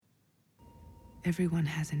Everyone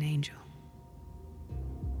has an angel,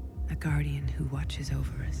 a guardian who watches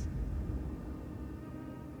over us.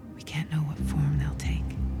 We can't know what form they'll take.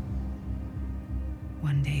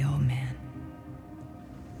 One day, old man.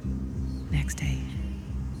 Next day,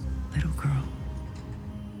 little girl.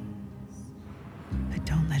 But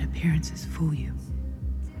don't let appearances fool you.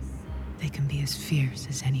 They can be as fierce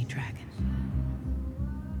as any dragon.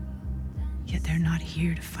 Yet they're not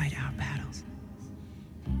here to fight our battles,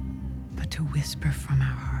 but to whisper from our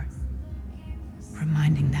heart,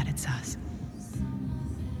 reminding that it's us.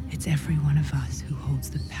 It's every one of us who holds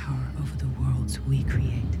the power over the worlds we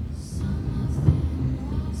create.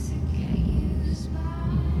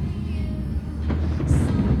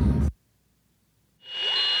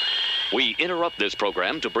 We interrupt this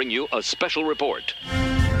program to bring you a special report.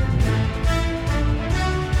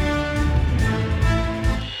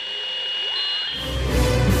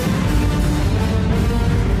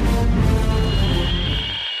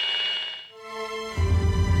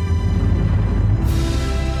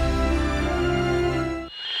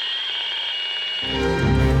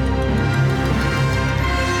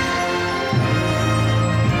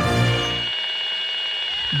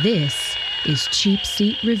 This is Cheap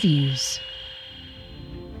Seat Reviews.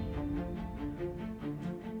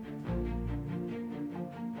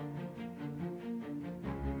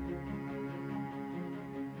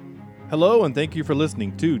 Hello, and thank you for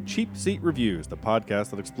listening to Cheap Seat Reviews, the podcast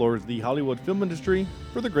that explores the Hollywood film industry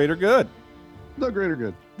for the greater good. The greater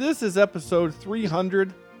good. This is episode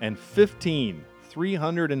 315.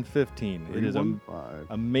 315. It is 315.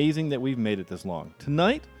 amazing that we've made it this long.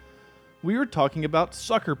 Tonight, we are talking about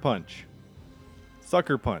Sucker Punch.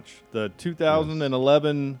 Sucker Punch, the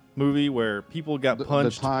 2011 movie where people got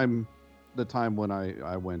punched. The time when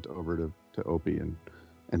I went over to Opie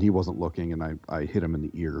and he wasn't looking and I hit him in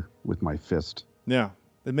the ear with my fist. Yeah,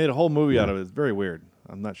 they made a whole movie out of it. It's very weird.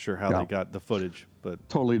 I'm not sure how they got the footage, but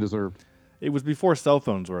totally deserved. it was before cell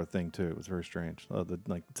phones were a thing too. It was very strange. The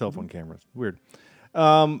cell phone cameras, weird.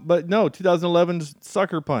 But no, 2011's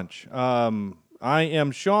Sucker Punch. I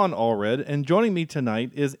am Sean Allred, and joining me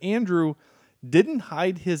tonight is Andrew. Didn't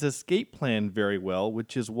hide his escape plan very well,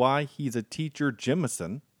 which is why he's a teacher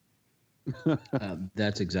Jimison.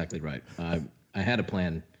 That's exactly right. I had a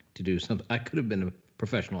plan to do something. I could have been a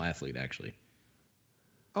professional athlete, actually.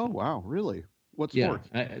 Oh, wow. Really? What Yeah,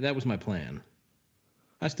 sport? that was my plan.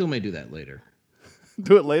 I still may do that later.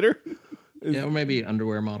 Do it later? Yeah, or maybe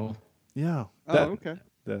underwear model. Yeah. Okay.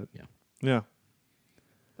 Yeah.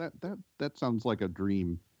 That sounds like a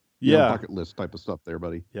dream. Yeah. Bucket list type of stuff there,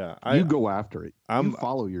 buddy. Yeah. You go after it. I'm- You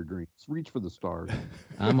follow your dreams. Reach for the stars.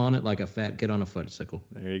 I'm on it like a fat kid on a footsicle.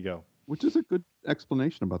 There you go. Which is a good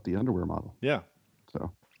explanation about the underwear model. Yeah.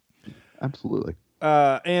 So, absolutely.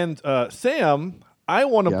 And Sam, I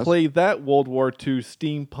want to Yes? play that World War II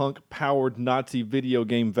steampunk-powered Nazi video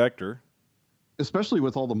game Vector. Especially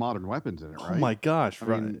with all the modern weapons in it, right? Oh my gosh! I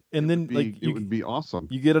Right. mean, And then it would be awesome.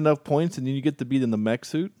 you get enough points, and then you get to be in the mech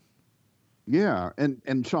suit. Yeah,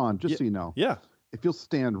 and Sean, just so you know, Yeah. if you'll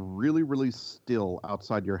stand really, really still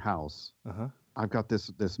outside your house, I've got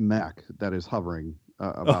this mech that is hovering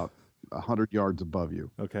about 100 yards above you.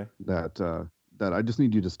 Okay. That I just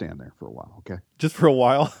need you to stand there for a while, okay? Just for a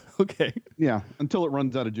while. Okay. Yeah, until it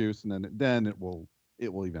runs out of juice, and then it will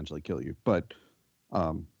eventually kill you. But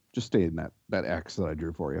just stay in that X that I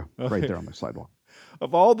drew for you, Okay. right there on the sidewalk.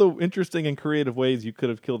 Of all the interesting and creative ways you could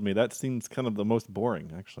have killed me, that seems kind of the most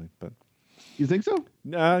boring, actually. But You think so?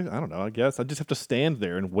 I don't know. I guess I just have to stand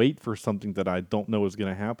there and wait for something that I don't know is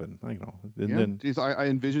going to happen. And Yeah. then Geez, I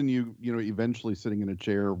envision you, eventually sitting in a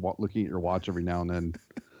chair, looking at your watch every now and then,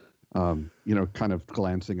 kind of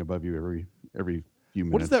glancing above you every few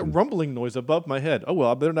minutes. what is that and- rumbling noise above my head? Oh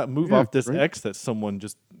well, I better not move Yeah, off this right. X that someone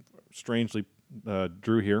just strangely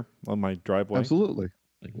drew here on my driveway. Absolutely.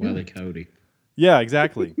 Like Wile E. Coyote. Yeah,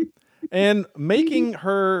 exactly. And making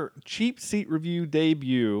her cheap seat review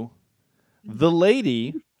debut, the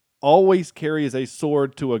lady always carries a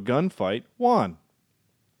sword to a gunfight. Juan.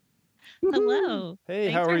 Hello. Hey,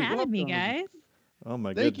 Thanks how for are you? having me, Welcome. guys. Oh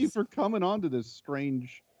my Thank you goodness. for coming on to this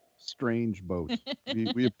strange boat.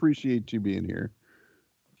 we appreciate you being here.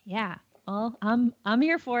 Yeah. Well, I'm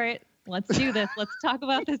here for it. Let's do this. Let's talk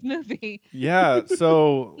about this movie. Yeah,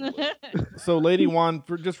 so Lady Juan,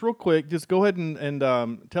 just real quick, just go ahead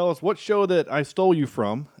and tell us what show that I stole you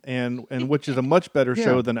from, and which is a much better Yeah.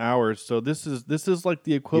 show than ours. So this is like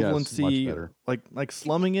the Yes, much equivalency, better. like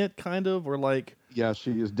slumming it kind of, or like Yeah,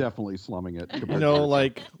 she is definitely slumming it. You compared know, to-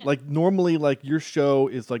 like normally, like your show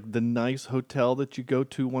is like the nice hotel that you go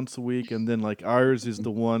to once a week, and then like ours is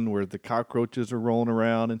the one where the cockroaches are rolling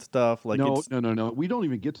around and stuff. Like no, it's no. We don't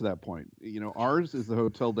even get to that point. You know, ours is the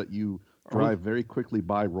hotel that you drive very quickly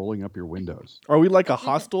by, rolling up your windows. Are we like a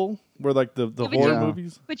hostel where like the but horror you-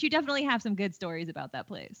 movies? But you definitely have some good stories about that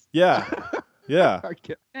place, Yeah, yeah, I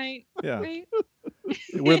can't, right? yeah. Right.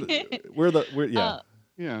 We're yeah.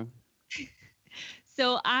 yeah.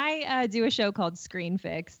 So I do a show called Screen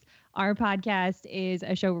Fix. Our podcast is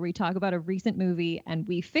a show where we talk about a recent movie and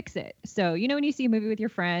we fix it. So, you know, when you see a movie with your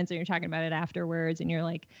friends and you're talking about it afterwards and you're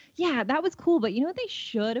like, yeah, that was cool, but you know what they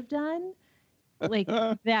should have done? Like,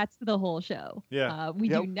 that's the whole show. Yeah. We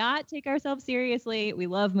do not take ourselves seriously. We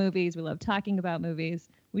love movies. We love talking about movies.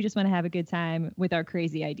 We just want to have a good time with our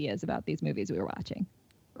crazy ideas about these movies we were watching.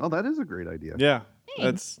 Oh, that is a great idea. Yeah.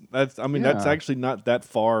 Thanks. That's I mean that's Yeah. actually not that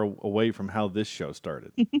far away from how this show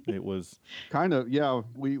started. It was Kind of. Yeah,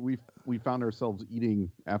 we found ourselves eating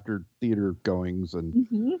after theater goings and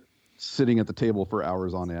Mm-hmm. sitting at the table for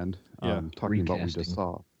hours on end, Yeah. talking about what we just Recasting.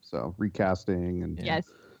 saw. So recasting and Yes.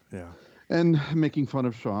 yeah. and making fun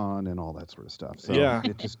of Sean and all that sort of stuff. So Yeah.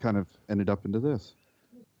 it just kind of ended up into this.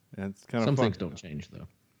 And it's kind of Some fun. things don't change though.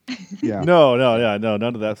 Yeah. No,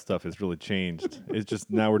 none of that stuff has really changed. It's just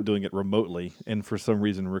now we're doing it remotely and for some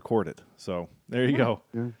reason record it. So there you go.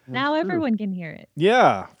 Yeah, Now it's true. everyone can hear it.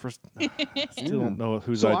 Yeah. Still Yeah. don't know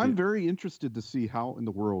whose So idea. I'm very interested to see how in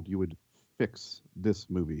the world you would fix this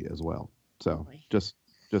movie as well. So just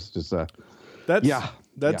as That's yeah,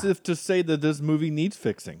 That's yeah. if to say that this movie needs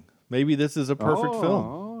fixing. Maybe this is a perfect film.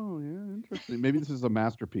 Oh, yeah, interesting. Maybe this is a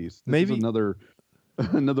masterpiece. This Maybe- is another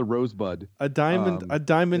rosebud. A diamond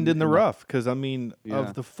in the in rough. Because I mean, Yeah.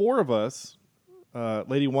 of the four of us,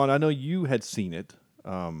 Lady Juan, I know you had seen it.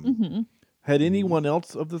 Mm-hmm. Had anyone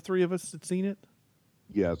else of the three of us had seen it?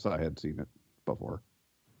 Yes, I had seen it before.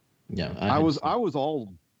 Yeah, I was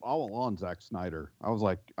all on Zack Snyder. I was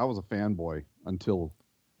a fanboy until,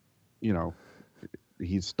 you know,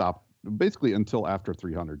 he stopped basically until after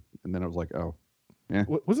 300, and then I was like, oh, yeah,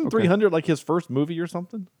 Wasn't okay. 300 like his first movie or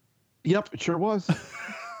something? Yep, it sure was.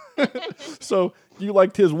 So you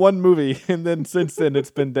liked his one movie, and then since then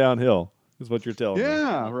it's been downhill. Is what you're telling me?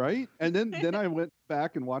 Yeah, right. And then I went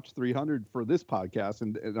back and watched 300 for this podcast,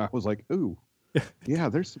 and I was like, ooh, yeah,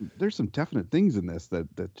 there's some definite things in this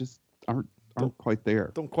that just aren't quite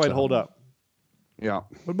there. Don't quite So, hold up. Yeah.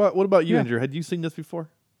 What about you, Yeah. Andrew? Had you seen this before?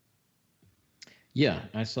 Yeah,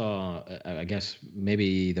 I saw. I guess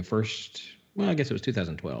maybe the first. Well, I guess it was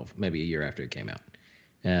 2012, maybe a year after it came out,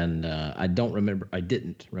 and I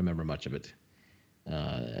didn't remember much of it,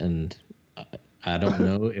 and I don't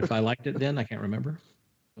know if I liked it then. I can't remember.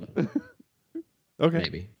 Okay.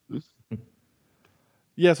 Maybe.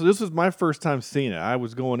 Yeah, so this was my first time seeing it. I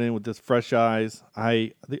was going in with this fresh eyes.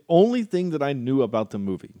 The only thing that I knew about the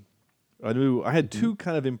movie, I had two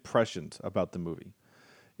kind of impressions about the movie,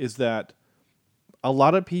 is that a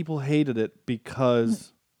lot of people hated it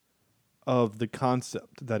because of the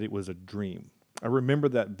concept that it was a dream. I remember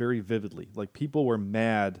that very vividly. Like people were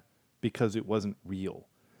mad because it wasn't real,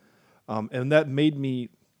 and that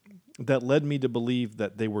led me to believe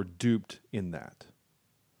that they were duped in that.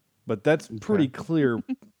 But that's pretty clear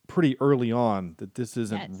pretty early on that this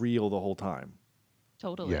isn't Yes. real the whole time.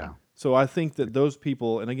 Totally. Yeah. So I think that those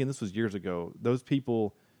people, and again, this was years ago, those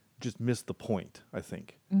people just missed the point, I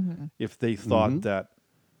think. Mm-hmm. If they thought that,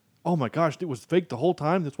 oh my gosh, it was fake the whole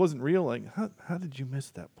time, this wasn't real, like, how did you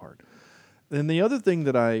miss that part? And the other thing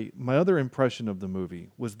that my other impression of the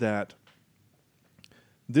movie was that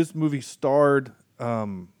this movie starred,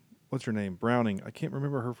 what's her name? Browning. I can't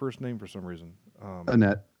remember her first name for some reason.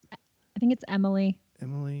 Annette. I think it's Emily.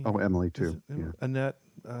 Emily. Oh, Emily Is too. it Yeah. Annette,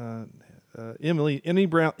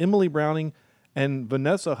 Emily Browning, and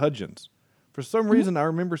Vanessa Hudgens. For some reason, I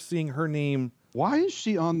remember seeing her name. Why is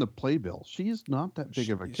she on the playbill? She's not that big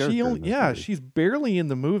of a character. in this movie. She's barely in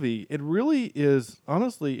the movie. It really is.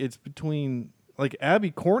 Honestly, it's between like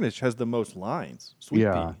Abby Cornish has the most lines. Sweet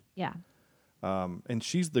Yeah. Pea. Yeah. And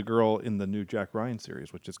she's the girl in the new Jack Ryan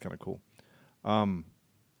series, which is kind of cool.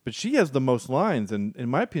 But she has the most lines, and in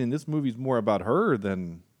my opinion, this movie's more about her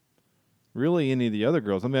than really any of the other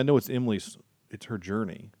girls. I mean, I know it's Emily's, it's her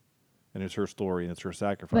journey, and it's her story, and it's her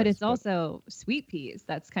sacrifice. But it's also Sweet Peas.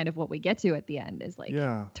 That's kind of what we get to at the end is like,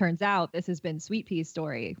 Yeah. turns out this has been Sweet Pea's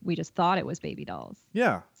story. We just thought it was Baby Doll's.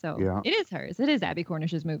 yeah, So Yeah. it is hers. It is Abby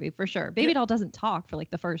Cornish's movie for sure. Baby Doll doesn't talk for like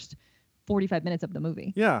the first 45 minutes of the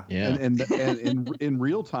movie. yeah, Yeah. And in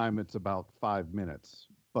real time, it's about 5 minutes,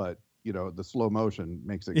 but you know the slow motion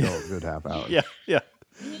makes it go a good half hour. yeah, yeah.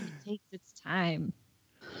 It takes its time.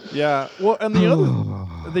 Yeah. Well, and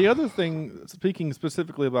the other thing, speaking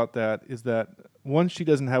specifically about that, is that one, she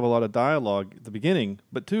doesn't have a lot of dialogue at the beginning,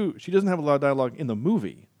 but two, she doesn't have a lot of dialogue in the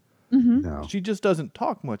movie. No. She just doesn't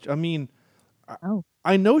talk much. I mean, Oh.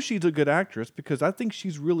 I know she's a good actress because I think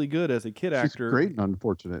she's really good as a kid She's actor. great in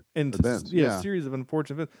Unfortunate in Events. a series of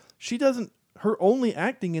unfortunate events. She doesn't. Her only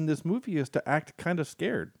acting in this movie is to act kind of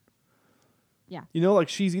scared. Yeah. You know, like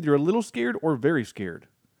she's either a little scared or very scared.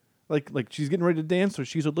 Like she's getting ready to dance, so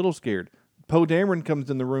she's a little scared. Poe Dameron comes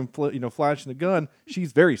in the room, flashing a gun.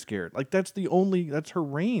 She's very scared. Like that's her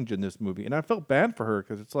range in this movie, and I felt bad for her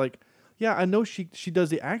because it's like, yeah, I know she does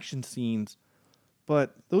the action scenes,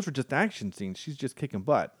 but those are just action scenes. She's just kicking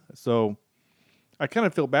butt. So I kind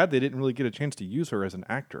of feel bad they didn't really get a chance to use her as an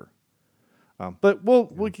actor. But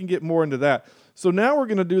we can get more into that. So now we're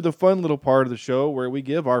going to do the fun little part of the show where we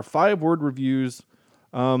give our 5-word reviews.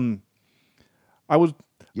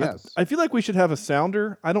 Yes. I feel like we should have a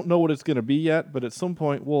sounder. I don't know what it's going to be yet, but at some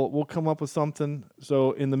point we'll come up with something.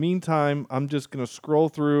 So in the meantime, I'm just going to scroll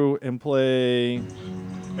through and play.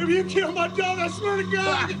 If you kill my dog, I swear to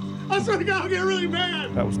God, I'll get really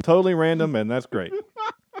mad. That was totally random, and that's great.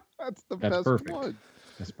 That's the That's best perfect. one.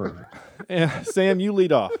 That's perfect. Sam, you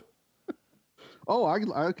lead off. Oh,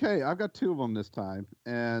 okay. I've got 2 of them this time,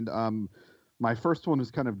 and my first one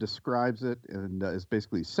is kind of describes it, and is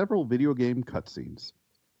basically several video game cutscenes.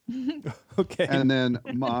 Okay. And then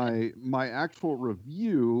my actual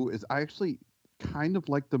review is I actually kind of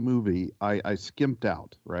like the movie. I skimped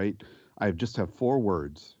out, right? I just have 4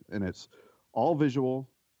 words, and it's all visual,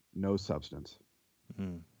 no substance.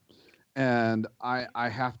 And I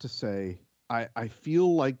have to say, I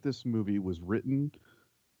feel like this movie was written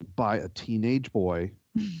by a teenage boy.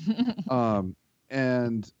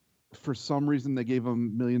 And for some reason they gave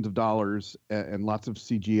him millions of dollars and lots of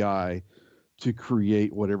CGI to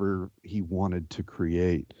create whatever he wanted to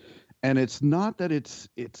create. And it's not that it's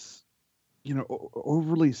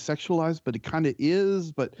overly sexualized, but it kind of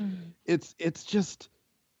is, but it's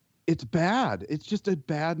bad. It's just a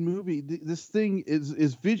bad movie. This thing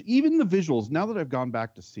is even the visuals, now that I've gone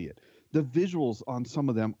back to see it, the visuals on some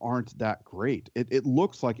of them aren't that great. It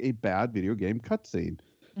looks like a bad video game cutscene.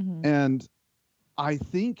 And I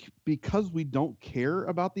think because we don't care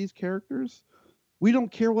about these characters, we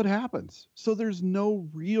don't care what happens. So there's no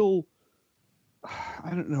real,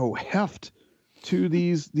 heft to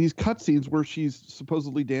these cutscenes where she's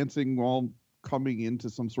supposedly dancing while coming into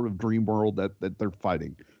some sort of dream world that they're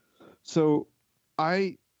fighting. So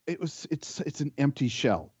it's an empty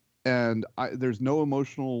shell, and there's no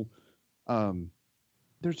emotional,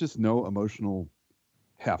 there's just no emotional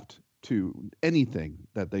heft to anything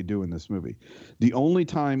that they do in this movie. The only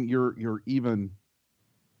time you're even,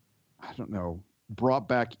 brought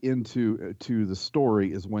back into the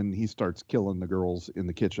story is when he starts killing the girls in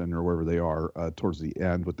the kitchen or wherever they are towards the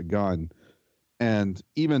end with the gun. And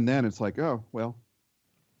even then it's like, oh, well,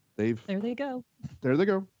 there they go.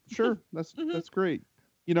 Sure. That's great.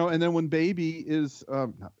 And then when Baby is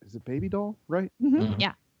it Baby Doll, right?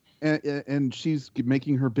 Yeah. And she's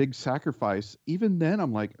making her big sacrifice. Even then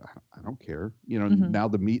I'm like, I don't care. Now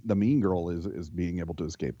the mean girl is being able to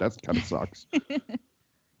escape. That kind of sucks.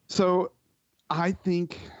 So I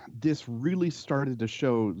think this really started to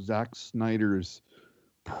show Zack Snyder's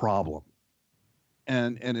problem.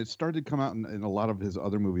 And it started to come out in a lot of his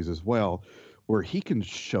other movies as well, where he can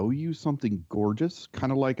show you something gorgeous,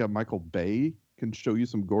 kind of like a Michael Bay can show you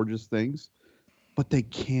some gorgeous things, but they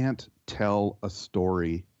can't tell a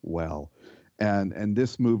story well. And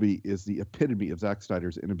this movie is the epitome of Zack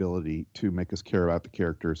Snyder's inability to make us care about the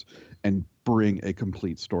characters and bring a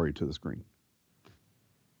complete story to the screen.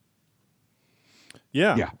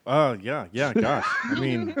 Yeah. Yeah. Gosh. I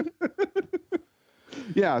mean,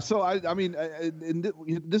 yeah. So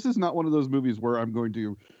this is not one of those movies where I'm going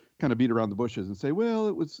to kind of beat around the bushes and say, well,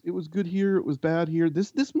 it was good here, it was bad here.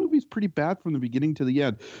 This movie's pretty bad from the beginning to the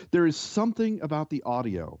end. There is something about the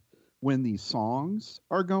audio when these songs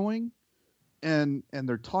are going and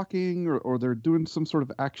they're talking or they're doing some sort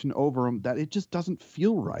of action over them that it just doesn't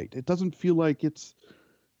feel right. It doesn't feel like it's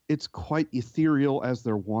quite ethereal as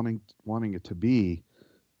they're wanting it to be,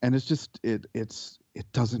 and it's just it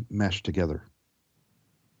doesn't mesh together.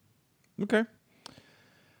 Okay.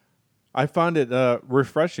 I find it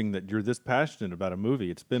refreshing that you're this passionate about a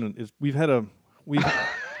movie.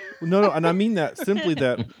 No, and I mean that simply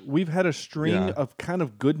that we've had a string of kind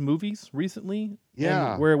of good movies recently,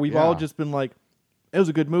 where we've all just been like, it was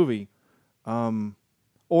a good movie,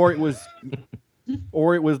 or it was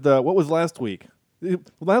what was last week?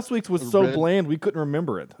 Last week's was so bland we couldn't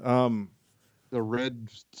remember it. the Red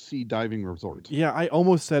Sea Diving Resort. Yeah, I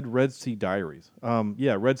almost said Red Sea Diaries.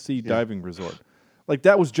 Yeah, Red Sea Yeah. Diving Resort. Like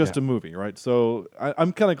that was just Yeah. a movie, right? So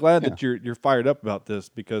I'm kind of glad Yeah. that you're fired up about this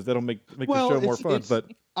because that'll make the show more fun.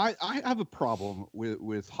 But I have a problem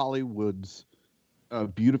with Hollywood's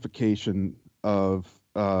beautification of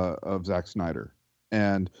Zack Snyder,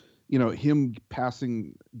 and him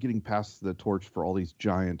getting past the torch for all these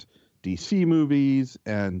giant DC movies,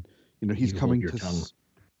 and he's You coming hold your to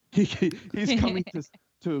tongue. he's coming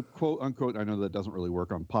to quote unquote. I know that doesn't really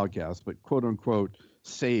work on podcasts, but quote unquote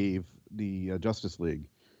save the Justice League,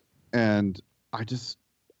 and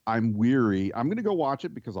I'm weary. I'm going to go watch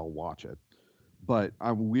it because I'll watch it, but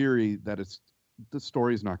I'm weary that the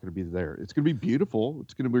story's not going to be there. It's going to be beautiful.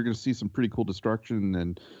 We're going to see some pretty cool destruction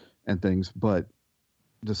and things, but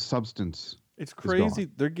the substance. it's is crazy.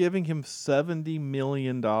 gone. They're giving him $70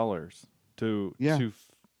 million to Yeah.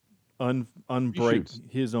 unbreak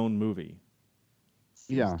Reshoots. his own movie.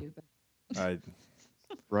 So Yeah. stupid. I,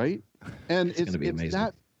 Right? And it's gonna be amazing.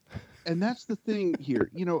 that, and that's the thing here.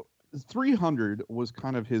 300 was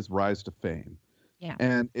kind of his rise to fame. Yeah.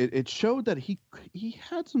 And it showed that he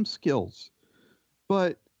had some skills.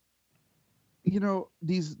 But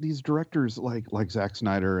these directors like Zack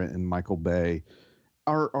Snyder and Michael Bay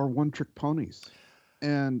are one-trick ponies.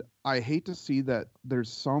 And I hate to see that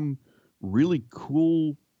there's some really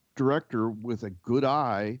cool director with a good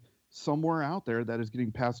eye somewhere out there that is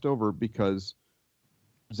getting passed over because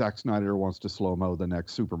Zack Snyder wants to slow-mo the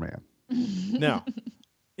next Superman. now,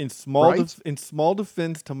 in small Right? in small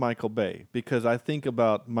defense to Michael Bay, because I think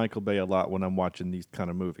about Michael Bay a lot when I'm watching these kind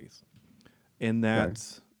of movies, and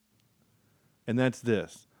that's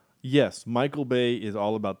this. Yes, Michael Bay is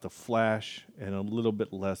all about the flash and a little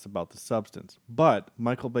bit less about the substance. But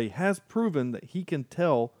Michael Bay has proven that he can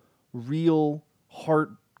tell real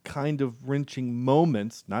heart kind of wrenching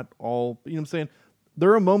moments, not all, you know what I'm saying?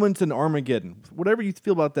 There are moments in Armageddon. Whatever you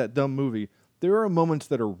feel about that dumb movie, there are moments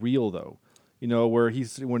that are real though. Where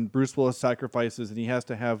when Bruce Willis sacrifices and he has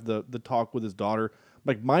to have the talk with his daughter.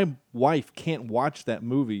 Like my wife can't watch that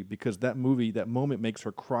movie because that moment makes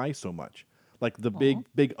her cry so much. Like the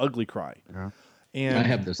big ugly cry. Yeah. And I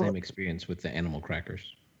have the same experience with the animal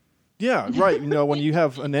crackers. yeah, right. When you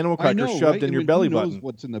have an animal I cracker know, shoved right? in I your mean, belly who knows button.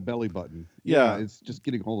 what's in the belly button? Yeah. It's just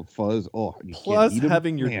getting all the fuzz. Oh, and you Plus can't eat 'em?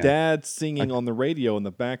 having your Man. dad singing on the radio in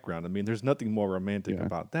the background. I mean, there's nothing more romantic Yeah.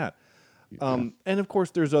 about that. And of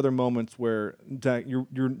course, there's other moments where Zach, you're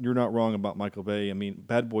not wrong about Michael Bay. I mean,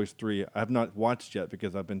 Bad Boys 3, I have not watched yet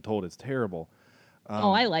because I've been told it's terrible.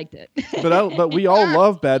 I liked it. But we all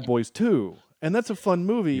love Bad Boys 2, and that's a fun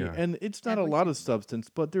movie. Yeah. And it's not Bad a Boys lot 2. of substance,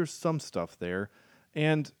 but there's some stuff there.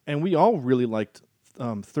 And we all really liked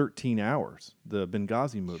 13 Hours, the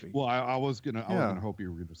Benghazi movie. Well, I was gonna hope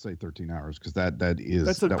you were gonna say 13 Hours because that's a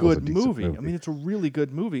That's a good movie. I mean, it's a really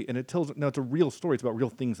good movie, and it's a real story. It's about real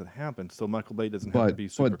things that happen. So Michael Bay doesn't have to be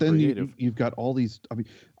super but then creative. you've got all these. I mean,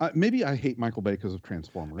 maybe I hate Michael Bay because of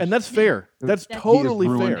Transformers, And that's fair. That's He has totally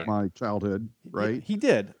he has ruined fair. my childhood, right? He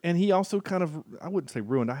did, and he also kind of, I wouldn't say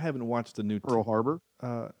ruined. I haven't watched the new. Pearl Harbor,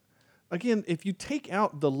 Again, if you take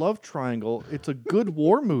out the love triangle, it's a good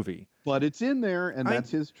war movie. but it's in there, and that's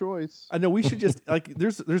his choice. I know we should just like.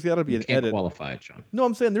 There's got to be You an can't edit. qualify it, Sean. No,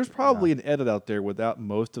 I'm saying there's probably an edit out there without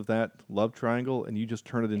most of that love triangle, and you just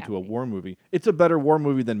turn it into a war movie. It's a better war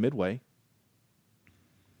movie than Midway.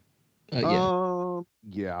 Yeah.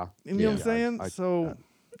 Yeah. You know what I'm Yeah, saying? I- So,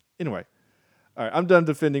 anyway, all right, I'm done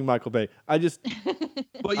defending Michael Bay. I just,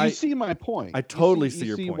 But you see my point. I totally you see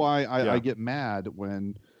your point. why Yeah. I get mad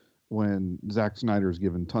when Zack Snyder's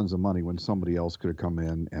given tons of money when somebody else could have come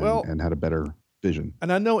in and had a better vision.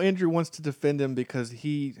 and I know Andrew wants to defend him because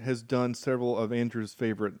he has done several of Andrew's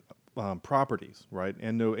favorite properties, right?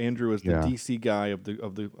 And no, Andrew is the Yeah. DC guy of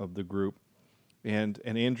the group, and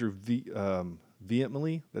Andrew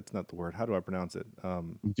vehemently, that's not the word. How do I pronounce it?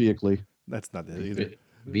 Vehicle. That's not it either.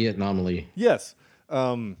 Vietnamly. Yes,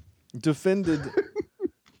 defended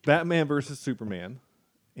Batman versus Superman,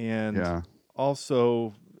 and Yeah.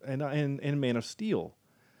 also and Man of Steel.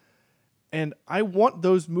 And I want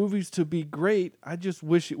those movies to be great. I just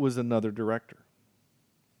wish it was another director.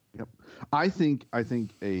 Yep. I think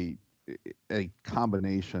a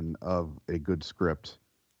combination of a good script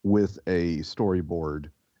with a storyboard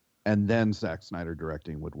and then Zack Snyder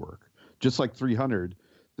directing would work. Just like 300,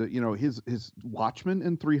 his Watchmen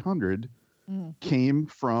in 300 came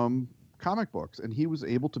from comic books, and he was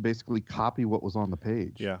able to basically copy what was on the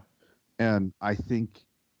page. Yeah. And I think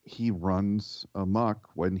he runs amok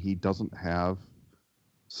when he doesn't have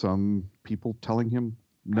some people telling him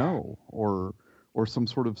no or some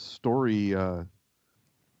sort of story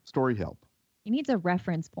help. He needs a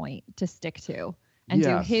reference point to stick to and do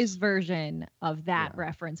Yes. his version of that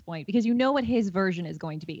reference point, because you know what his version is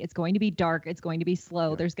going to be. It's going to be dark. It's going to be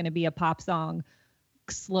slow. There's going to be a pop song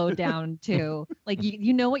slowed down too. Like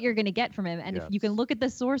you know what you're going to get from him. And if you can look at the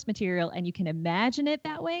source material and you can imagine it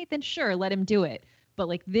that way, then sure, let him do it. But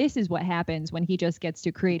like, this is what happens when he just gets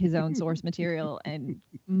to create his own source material. And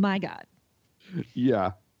my God.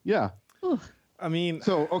 Yeah. Ooh. I mean,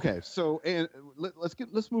 So okay, and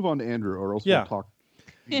let's move on to Andrew, or else Yeah. we'll talk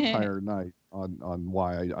the entire night on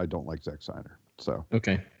why I don't like Zack Snyder. So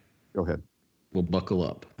Okay, go ahead. we'll buckle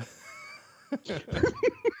up.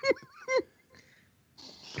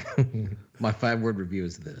 My 5-word review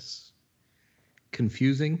is this: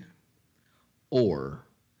 confusing or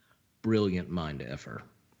brilliant mind effer.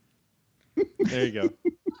 there you go.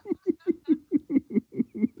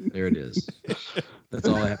 There it is. That's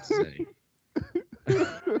all I have to say.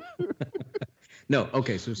 No,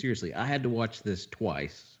 okay, so seriously, I had to watch this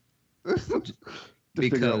twice To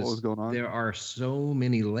figure out what was because going on. there are so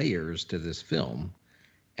many layers to this film,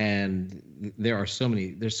 and there's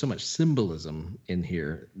so much symbolism in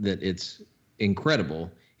here that it's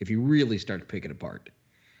incredible if you really start to pick it apart.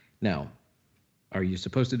 Now, are you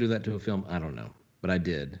supposed to do that to a film? I don't know, but I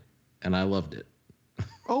did, and I loved it.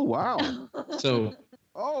 Oh wow. So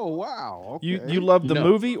Oh wow. Okay. You loved the No.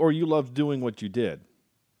 movie, or you loved doing what you did?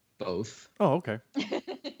 both. Oh, okay.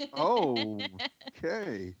 Oh,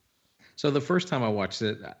 okay. So the first time I watched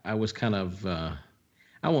it, I was kind of,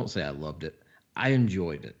 I won't say I loved it. I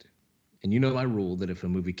enjoyed it. And you know my rule that if a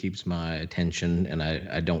movie keeps my attention and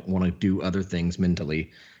I don't want to do other things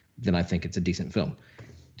mentally, then I think it's a decent film.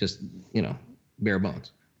 Just, bare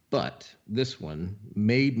bones. But this one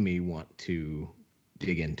made me want to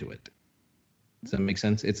dig into it. Does that make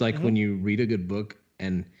sense? It's like when you read a good book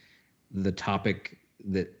and the topic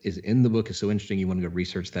that is in the book is so interesting, you want to go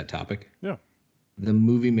research that topic. Yeah. The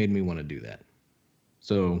movie made me want to do that.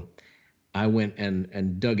 So I went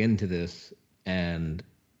and dug into this and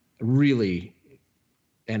really,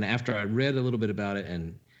 and after I read a little bit about it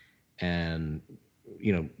and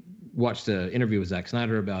watched an interview with Zack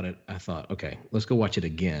Snyder about it, I thought, okay, let's go watch it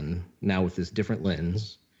again now with this different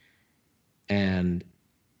lens. And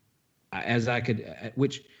as I could,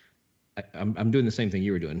 which I'm doing the same thing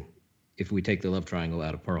you were doing. If we take the love triangle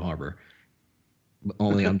out of Pearl Harbor,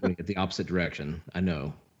 only I'm doing it the opposite direction. I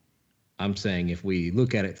know. I'm saying if we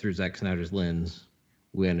look at it through Zack Snyder's lens,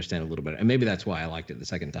 we understand a little better. And maybe that's why I liked it the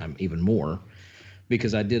second time even more,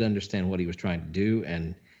 because I did understand what he was trying to do.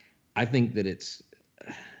 And I think that it's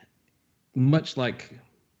much like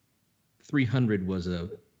 300 was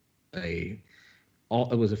it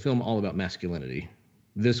was a film all about masculinity.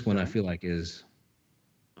 This one I feel like is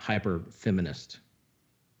hyper feminist,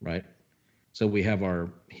 right? So we have our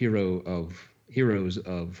heroes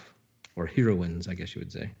or heroines, I guess you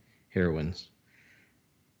would say, heroines.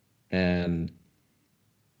 And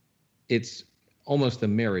it's almost a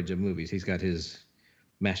marriage of movies. He's got his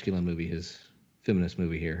masculine movie, his feminist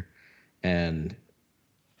movie here. And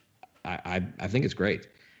I think it's great.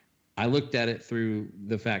 I looked at it through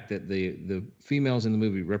the fact that the females in the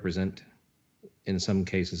movie represent, in some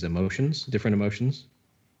cases, different emotions.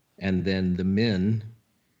 And then the men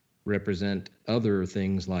represent other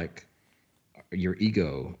things like your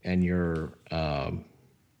ego and your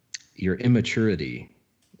immaturity,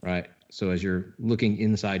 right? So as you're looking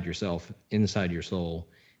inside yourself, inside your soul,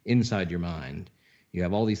 inside your mind, you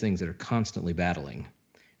have all these things that are constantly battling.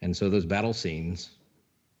 And so those battle scenes,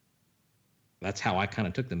 that's how I kind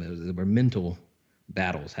of took them. There were mental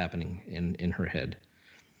battles happening in her head.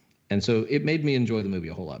 And so it made me enjoy the movie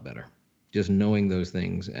a whole lot better, just knowing those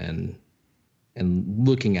things and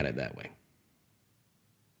looking at it that way.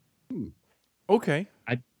 Okay.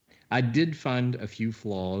 I did find a few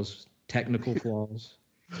flaws, technical flaws.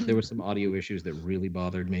 There were some audio issues that really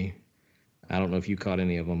bothered me. I don't know if you caught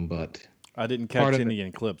any of them, but I didn't Part catch of any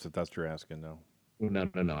in clips, if that's what you're asking, no.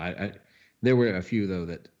 no. There were a few though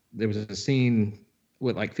that there was a scene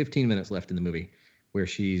with like 15 minutes left in the movie where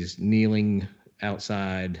she's kneeling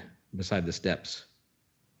outside beside the steps,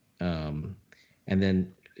 and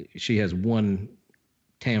then she has one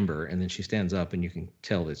timbre, and then she stands up, and you can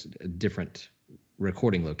tell it's a different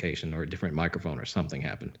recording location or a different microphone or something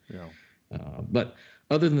happened. Yeah. But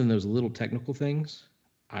other than those little technical things,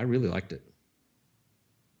 I really liked it.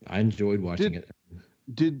 I enjoyed watching it.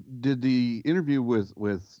 Did the interview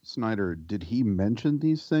with Snyder, did he mention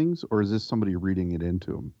these things, or is this somebody reading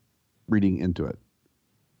into it?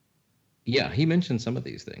 Yeah, he mentioned some of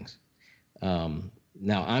these things.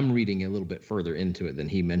 Now I'm reading a little bit further into it than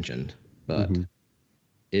he mentioned, but Mhm.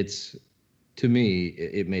 to me,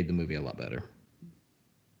 it made the movie a lot better.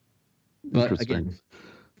 But Interesting. again,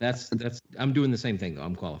 that's I'm doing the same thing though.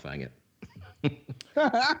 I'm qualifying it.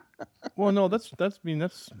 Well, no, that's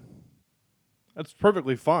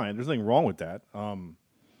perfectly fine. There's nothing wrong with that. I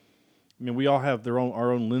mean, we all have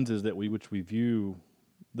our own lenses that which we view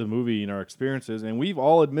the movie and our experiences, and we've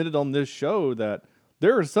all admitted on this show that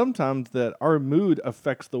there are some times that our mood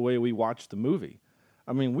affects the way we watch the movie.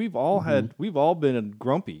 I mean, we've all been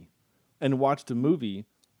grumpy and watched a movie,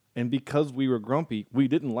 and because we were grumpy, we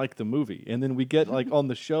didn't like the movie. And then we get like on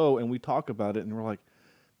the show and we talk about it and we're like,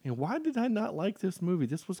 man, why did I not like this movie?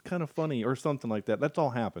 This was kind of funny or something like that. That's all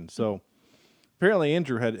happened. So apparently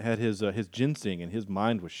Andrew had his ginseng and his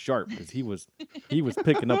mind was sharp because he was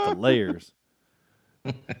picking up the layers.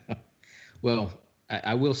 Well,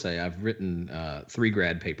 I will say I've written 3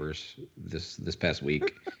 grad papers this past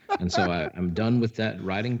week, and so I'm done with that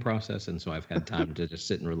writing process, and so I've had time to just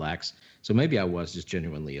sit and relax. So maybe I was just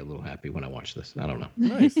genuinely a little happy when I watched this. I don't know.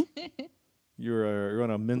 Nice. You're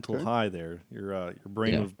on a mental high there. Your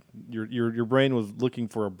brain was your brain was looking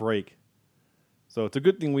for a break. So it's a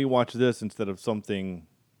good thing we watch this instead of something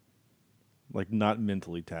like not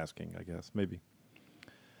mentally tasking, I guess, maybe.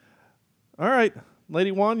 All right,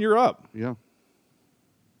 Lady Juan, you're up. Yeah.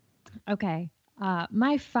 Okay.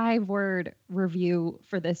 My 5-word review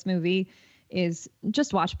for this movie is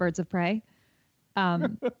just watch Birds of Prey.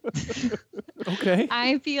 Okay.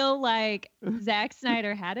 I feel like Zack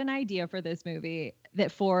Snyder had an idea for this movie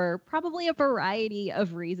that for probably a variety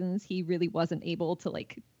of reasons, he really wasn't able to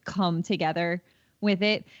like come together with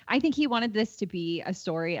it. I think he wanted this to be a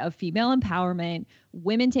story of female empowerment,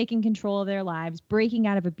 women taking control of their lives, breaking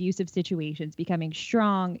out of abusive situations, becoming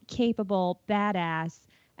strong, capable, badass,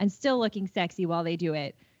 and still looking sexy while they do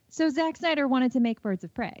it. So Zack Snyder wanted to make Birds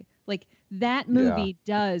of Prey. Like that movie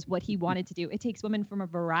does what he wanted to do. It takes women from a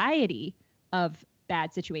variety of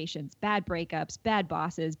bad situations, bad breakups, bad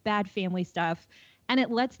bosses, bad family stuff, and it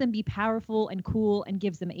lets them be powerful and cool and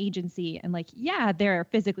gives them agency. And like, yeah, they're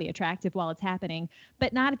physically attractive while it's happening,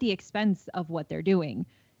 but not at the expense of what they're doing.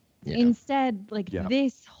 Yeah. Instead, like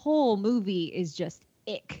this whole movie is just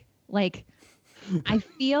ick. Like, I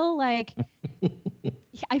feel like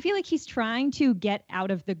he's trying to get out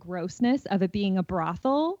of the grossness of it being a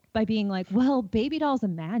brothel by being like, well, Baby Doll's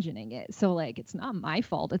imagining it, so like it's not my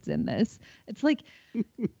fault it's in this. It's like,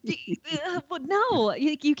 no,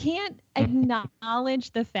 you can't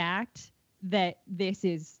acknowledge the fact that this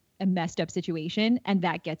is a messed up situation and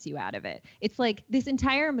that gets you out of it. It's like this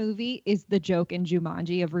entire movie is the joke in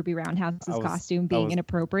Jumanji of Ruby Roundhouse's costume being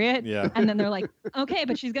inappropriate. Yeah. And then they're like, okay,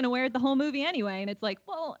 but she's going to wear it the whole movie anyway. And it's like,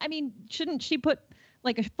 well, I mean, shouldn't she put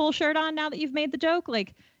like a full shirt on now that you've made the joke?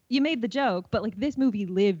 Like you made the joke, but like this movie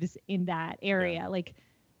lives in that area. Yeah. Like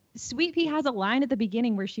Sweet Pea has a line at the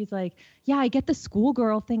beginning where she's like, yeah, I get the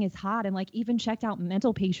schoolgirl thing is hot. And like even checked out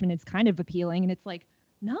mental patient is kind of appealing. And it's like,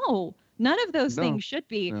 no, none of those things should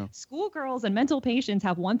be. No. Schoolgirls and mental patients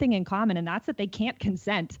have one thing in common, and that's that they can't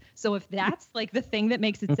consent. So if that's like the thing that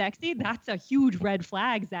makes it sexy, that's a huge red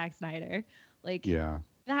flag, Zack Snyder. Like,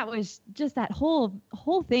 that was just that whole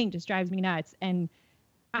thing just drives me nuts. And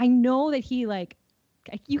I know that he like,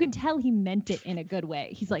 you can tell he meant it in a good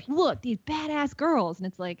way. He's like, look, these badass girls. And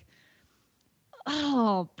it's like,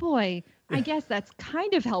 oh boy, I guess that's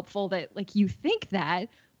kind of helpful that like you think that.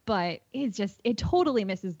 But it totally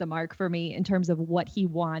misses the mark for me in terms of what he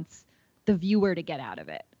wants the viewer to get out of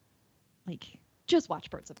it. Like, just watch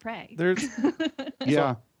Birds of Prey.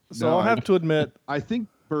 So I'll have to admit, I think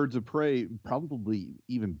Birds of Prey probably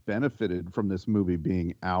even benefited from this movie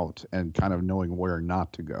being out and kind of knowing where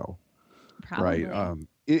not to go. Probably. Right.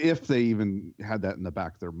 If they even had that in the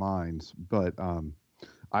back of their minds. But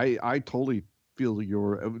I totally feel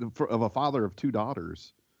of a father of 2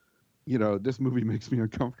 daughters. You know, this movie makes me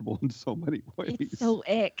uncomfortable in so many ways. It's so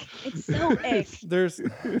ick.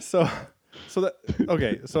 So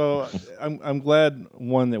I'm glad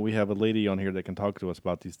that we have a lady on here that can talk to us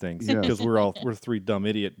about these things because we're 3 dumb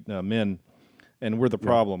idiot men, and we're the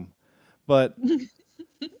problem. But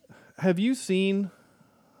have you seen,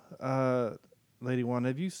 Lady Juan?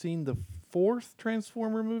 Have you seen the 4th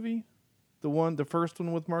Transformer movie, the first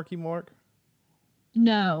one with Marky Mark?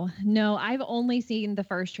 No, I've only seen the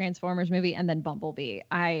first Transformers movie and then Bumblebee.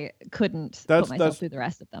 I couldn't put myself through the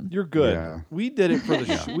rest of them. You're good. Yeah. We did it for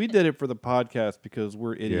the we did it for the podcast because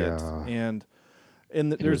we're idiots. Yeah. And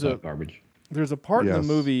there's a garbage. There's a part in the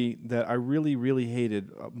movie that I really, really hated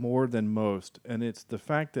more than most, and it's the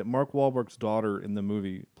fact that Mark Wahlberg's daughter in the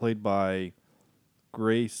movie, played by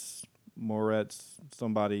Grace Moretz,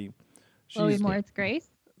 somebody. Chloe Moretz Grace?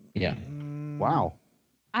 Yeah. Wow.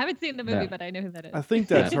 I haven't seen the movie, but I know who that is. I think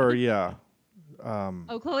that's her, yeah.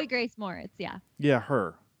 Chloe Grace Moretz, yeah. Yeah,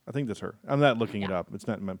 her. I think that's her. I'm not looking it up. It's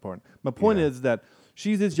not my point. My point is that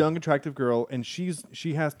she's this young, attractive girl, and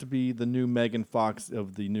she has to be the new Megan Fox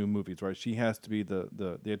of the new movies, right? She has to be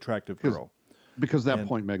the attractive girl. Because at that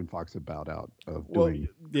point, Megan Fox had bowed out of doing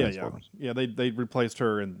Transformers. Yeah. They replaced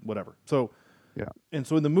her and whatever. So and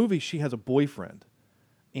so in the movie, she has a boyfriend,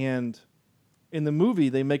 and in the movie,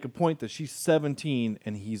 they make a point that she's 17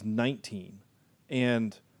 and he's 19,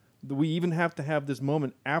 and we even have to have this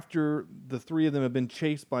moment after the three of them have been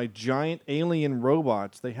chased by giant alien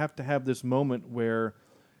robots. They have to have this moment where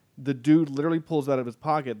the dude literally pulls out of his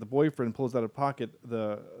pocket, the boyfriend pulls out of his pocket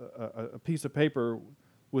a piece of paper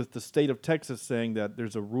with the state of Texas saying that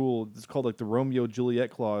there's a rule. It's called like the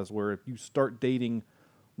Romeo-Juliet clause, where if you start dating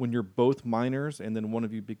when you're both minors and then one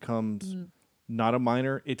of you becomes not a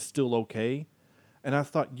minor, it's still okay. And I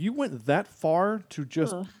thought, you went that far to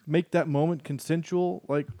just make that moment consensual?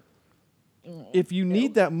 Like, if you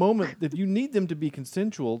need that moment, if you need them to be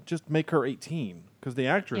consensual, just make her 18, because the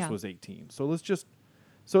actress was 18. So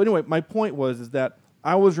so anyway, my point is that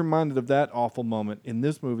I was reminded of that awful moment in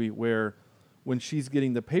this movie where when she's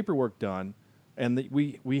getting the paperwork done, and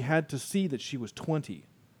we had to see that she was 20.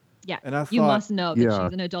 Yeah, and I thought, you must know that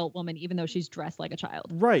she's an adult woman, even though she's dressed like a child.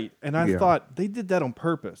 Right, and I thought they did that on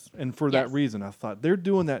purpose, and for that reason, I thought they're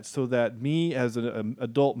doing that so that me as an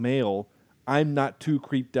adult male, I'm not too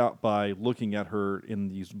creeped out by looking at her in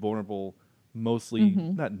these vulnerable, mostly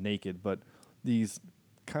not naked, but these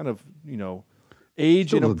kind of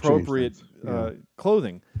age inappropriate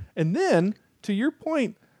clothing. And then to your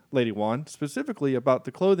point, Lady Juan, specifically about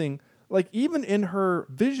the clothing, like even in her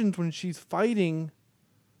visions when she's fighting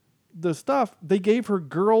the stuff, they gave her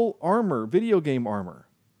girl armor, video game armor.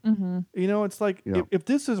 It's like if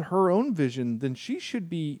this is her own vision, then she should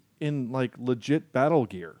be in like legit battle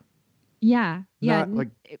gear. Yeah, not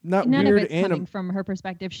none weird of it's coming from her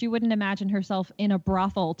perspective. She wouldn't imagine herself in a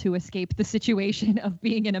brothel to escape the situation of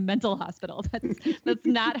being in a mental hospital. That's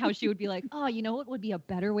not how she would be like, oh, you know what would be a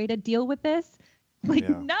better way to deal with this? Like,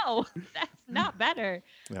 no, that's not better.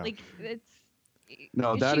 Yeah. Like, she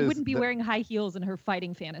wouldn't be wearing high heels in her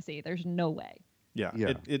fighting fantasy. There's no way. Yeah.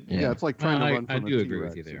 It's like trying to run from I do agree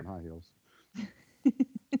with you there. High heels.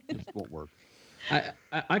 It just won't work.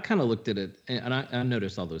 I kind of looked at it, and I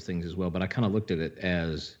noticed all those things as well, but I kind of looked at it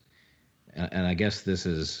as, and I guess this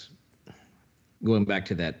is going back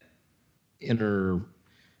to that inner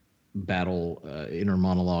battle, inner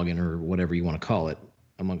monologue, inner whatever you want to call it,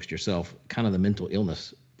 amongst yourself, kind of the mental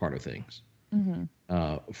illness part of things.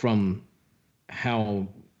 From how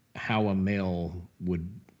a male would,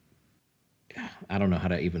 I don't know how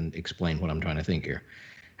to even explain what I'm trying to think here,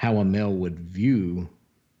 how a male would view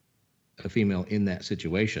a female in that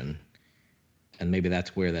situation, and maybe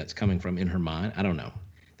that's where that's coming from in her mind. I don't know.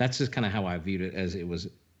 That's just kind of how I viewed it, as it was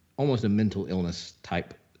almost a mental illness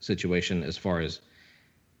type situation as far as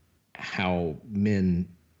how men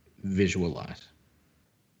visualize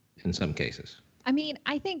in some cases. I mean,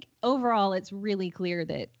 I think overall it's really clear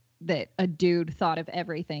that a dude thought of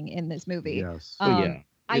everything in this movie. Yes. I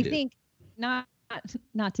think not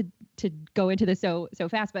to go into this so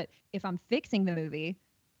fast, but if I'm fixing the movie,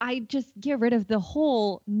 I just get rid of the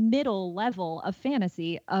whole middle level of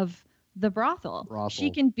fantasy of the brothel. She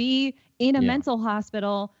can be in a mental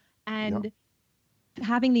hospital and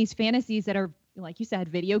having these fantasies that are, like you said,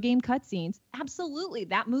 video game cutscenes. Absolutely.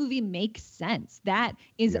 That movie makes sense. That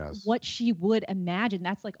is what she would imagine.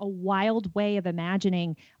 That's like a wild way of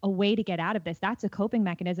imagining a way to get out of this. That's a coping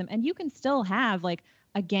mechanism. And you can still have like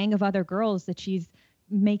a gang of other girls that she's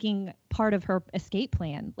making part of her escape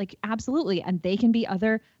plan. Like, absolutely. And they can be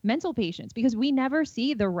other mental patients, because we never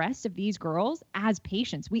see the rest of these girls as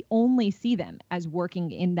patients. We only see them as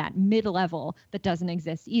working in that mid-level that doesn't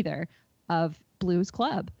exist either of Blue's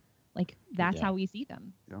Club. Like, that's how we see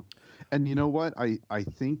them. Yeah. And you know what? I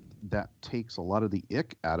think that takes a lot of the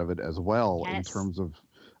ick out of it as well, in terms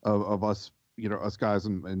of us, us guys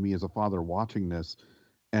and me as a father watching this,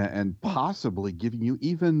 and possibly giving you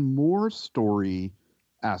even more story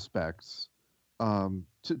aspects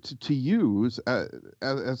to use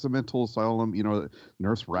as a mental asylum,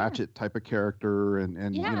 Nurse Ratched type of character, and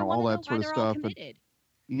all that sort of stuff. Right.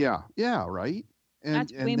 And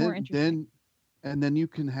that's way more interesting. And then you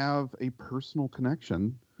can have a personal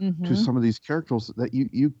connection to some of these characters that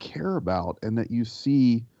you care about, and that you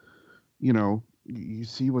see, you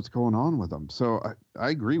see what's going on with them. So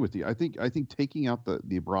I agree with you. I think taking out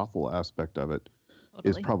the brothel aspect of it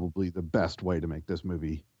is probably the best way to make this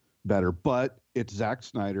movie better. But it's Zack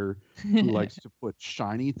Snyder, who likes to put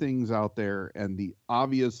shiny things out there, and the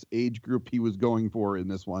obvious age group he was going for in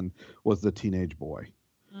this one was the teenage boy,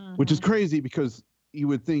 which is crazy because you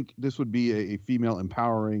would think this would be a female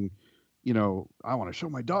empowering, I want to show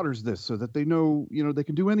my daughters this so that they know, they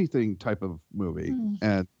can do anything type of movie.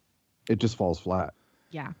 And it just falls flat.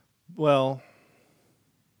 Yeah. Well,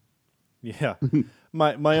 yeah.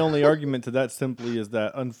 My only argument to that simply is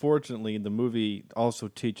that, unfortunately, the movie also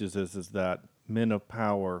teaches us is that men of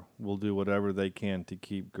power will do whatever they can to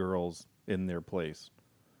keep girls in their place,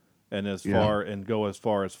 and go as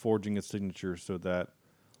far as forging a signature so that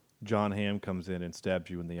John Hamm comes in and stabs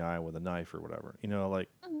you in the eye with a knife or whatever.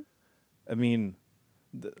 I mean,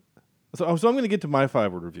 so I'm going to get to my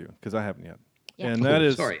 5-word review because I haven't yet. Yeah. And that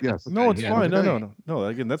is sorry. Yes. No, it's Yeah, fine. okay. No.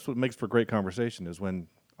 Again, that's what makes for great conversation is when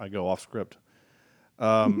I go off script.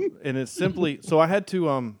 And it's simply so I had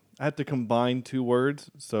to combine 2 words.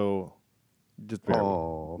 So just bear with me.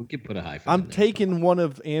 Oh, We could put a hyphen. I'm in there. taking one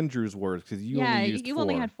of Andrew's words because you Yeah, only used you 4.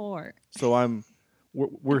 only had 4. So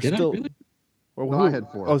we're Did I still. really? Or No, who- I had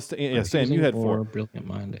 4. Oh, yeah, Sam, you had 4. Brilliant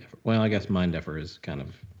mind effort. Well, I guess mind effort is kind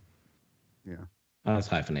of. yeah. It's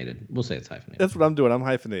hyphenated. We'll say it's hyphenated. That's what I'm doing. I'm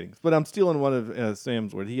hyphenating, but I'm stealing one of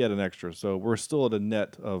Sam's words. He had an extra, so we're still at a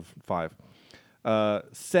net of 5.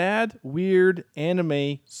 Sad, weird,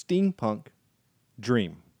 anime, steampunk,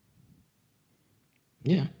 dream.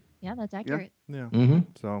 Yeah. Yeah, that's accurate. Yeah. Mm-hmm.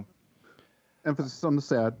 So Emphasis on the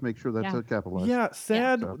sad. Make sure that's Yeah. a capitalized. yeah,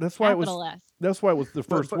 sad. So- That's why it was. Capital S. That's why it was the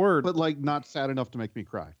first word. But like not sad enough to make me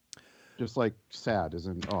cry. Just like sad as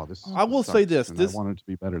in, this. I will say sucks, this, and this- I want it to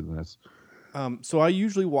be better than this. So I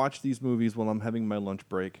usually watch these movies while I'm having my lunch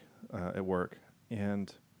break at work,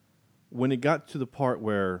 and when it got to the part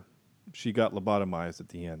where she got lobotomized at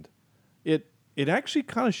the end, it actually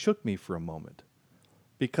kind of shook me for a moment,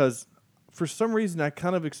 because for some reason I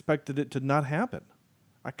kind of expected it to not happen.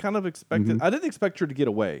 I kind of expected. I didn't expect her to get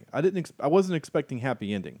away. I wasn't expecting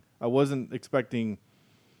happy ending. I wasn't expecting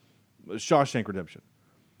Shawshank Redemption.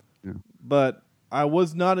 Yeah. But I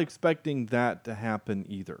was not expecting that to happen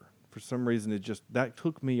either. For some reason, that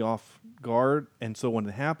took me off guard, and so when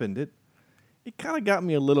it happened, it kind of got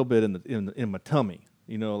me a little bit in my tummy.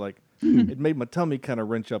 It made my tummy kind of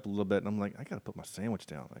wrench up a little bit, and I'm like, I gotta put my sandwich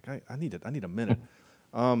down. Like I need a minute,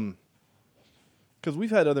 because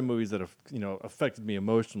we've had other movies that have affected me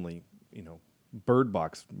emotionally. Bird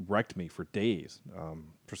Box wrecked me for days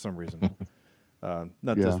for some reason. Not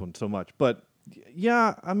Yeah. this one so much, but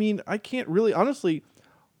yeah, I mean, I can't really honestly.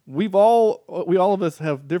 We all of us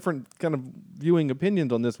have different kind of viewing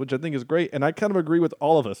opinions on this, which I think is great, and I kind of agree with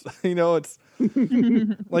all of us. It's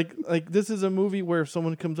like this is a movie where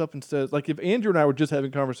someone comes up and says, like, if Andrew and I were just having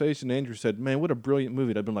a conversation, Andrew said, "Man, what a brilliant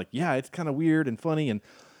movie!" And I've been like, "Yeah, it's kind of weird and funny,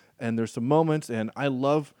 and there's some moments, and I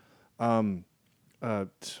love, not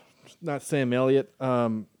Sam Elliott,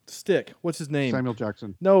 Stick. What's his name? Samuel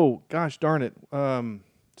Jackson. No, gosh darn it,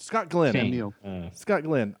 Scott Glenn. King. Neil. Scott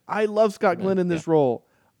Glenn. I love Scott Glenn in this role.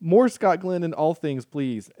 More Scott Glenn in all things,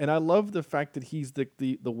 please. And I love the fact that he's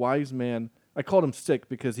the wise man. I called him Stick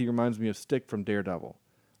because he reminds me of Stick from Daredevil.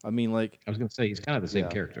 I mean, like, I was going to say he's kind of the same Yeah.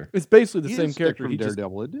 character. it's basically the He same is Stick character. from He just,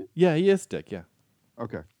 Daredevil, isn't it? yeah, he is Stick. Yeah,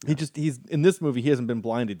 Okay. he's in this movie. He hasn't been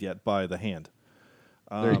blinded yet by the hand.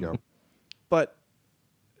 There you go. But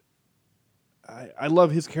I love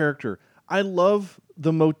his character. I love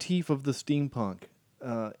the motif of the steampunk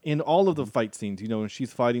in all of the fight scenes. And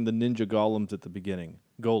she's fighting the ninja golems at the beginning.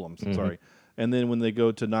 Golems, sorry. And then when they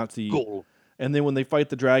go to Nazi, and then when they fight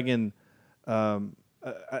the dragon,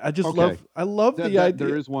 I just Okay. love the idea.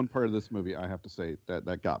 There is one part of this movie I have to say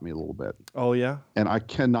that got me a little bit, Oh yeah, and I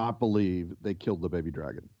cannot believe they killed the baby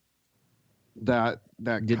dragon. That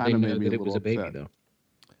Did they kind of know made me that a it was little a baby, upset. though?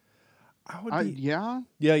 I would be, Yeah.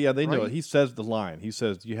 yeah, they know it. right? He says the line. He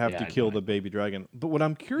says you have Yeah, to I kill know the it. baby dragon. But what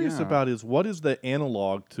I'm curious Yeah. about is what is the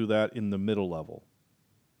analog to that in the middle level?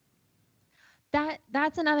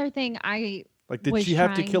 That's another thing Like, did was she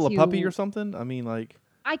have to trying kill a puppy to- or something? I mean, like,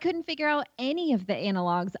 I couldn't figure out any of the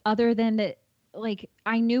analogs other than that. Like,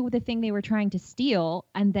 I knew the thing they were trying to steal,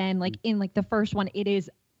 and then like in like the first one, it is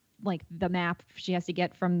like the map she has to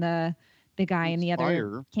get from the guy in the other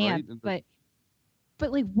Fire, camp. right? And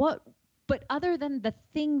But like what? But other than the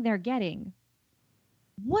thing they're getting,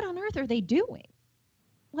 what on earth are they doing?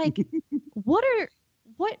 Like, what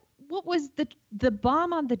was the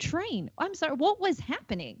bomb on the train? I'm sorry, what was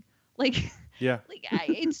happening? Like. yeah,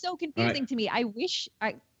 It's so confusing to me. I wish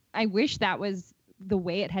that was the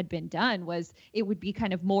way it had been done. Was it would be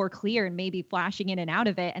kind of more clear and maybe flashing in and out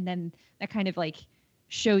of it, and then that kind of like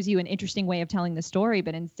shows you an interesting way of telling the story.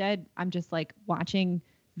 But instead, I'm just like watching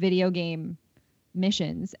video game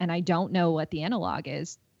missions, and I don't know what the analog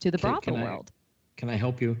is to the brothel world. Can I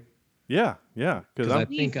help you? yeah. Because Because I I'm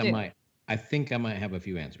think Please do. I think I might have a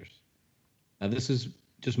few answers. Now, this is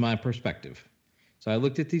just my perspective. So I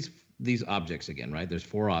looked at these objects again, right? There's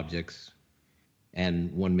 4 objects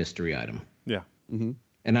and 1 mystery item. Yeah. Mm-hmm.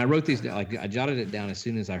 And I wrote these down. Like I jotted it down as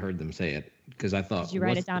soon as I heard them say it because I thought. Did you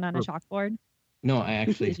write it down on a chalkboard? No, I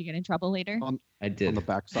actually. Did you get in trouble later I did. On the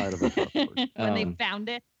backside of the chalkboard. when they found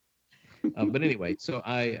it? But anyway, so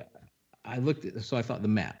I looked at. So I thought the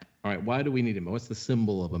map. All right, why do we need a map? What's the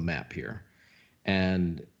symbol of a map here?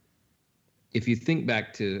 And if you think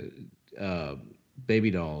back to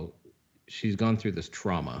Baby Doll, she's gone through this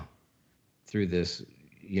trauma, through this,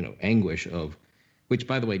 anguish of. Which,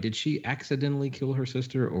 by the way, did she accidentally kill her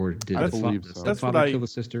sister, or did I the believe father, so. the That's father what I- kill the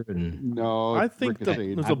sister? And No, I think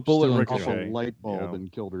ricocheted. it was a I'm bullet still Also ricochet. light bulb you know. and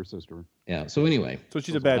killed her sister. yeah. So anyway, So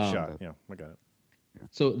she's a bad Um, shot. Yeah, I got it.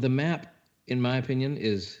 so the map, in my opinion,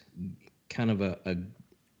 is kind of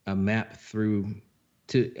a map through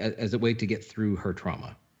as a way to get through her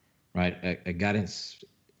trauma, right? A guidance,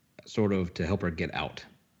 sort of, to help her get out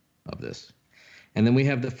of this. And then we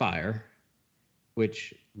have the fire,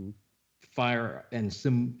 which. Fire and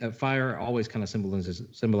fire always kind of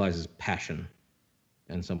symbolizes passion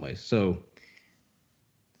in some ways. So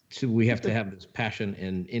we have to have this passion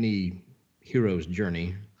in any hero's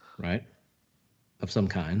journey, right? Of some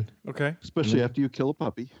kind. Okay. Especially after you kill a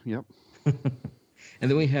puppy. Yep. And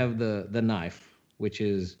then we have the knife, which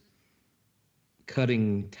is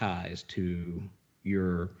cutting ties to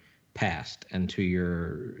your past and to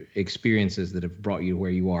your experiences that have brought you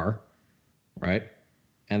where you are, right?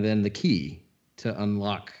 And then the key to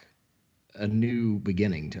unlock a new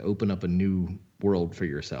beginning, to open up a new world for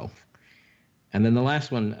yourself. And then the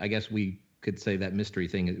last one, I guess we could say that mystery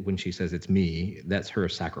thing, when she says it's me, that's her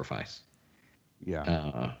sacrifice.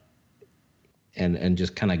 Yeah. And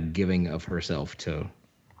just kind of giving of herself to,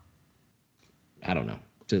 I don't know,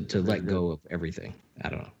 to let go of everything. I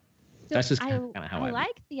don't know. So That's just I kind of how I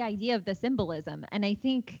like the idea of the symbolism, and I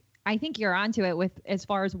think you're onto it with as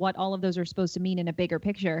far as what all of those are supposed to mean in a bigger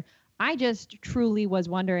picture. I just truly was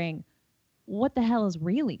wondering what the hell is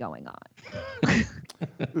really going on.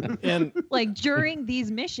 And Like during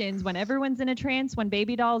these missions, when everyone's in a trance, when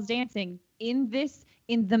Baby Doll's dancing, in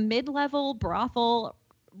the mid-level brothel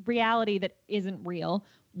reality that isn't real,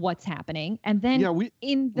 what's happening? And then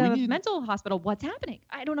in the mental hospital, what's happening?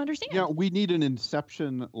 I don't understand. Yeah, we need an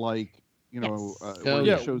Inception like, Yes. where it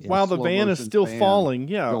yeah, shows while the slow van is motion still fan falling,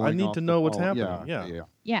 I going need off to the know what's wall. happening. Yeah.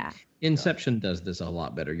 Yeah. Inception does this a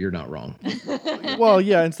lot better. You're not wrong. Well,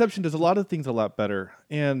 yeah, Inception does a lot of things a lot better,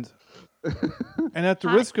 and at the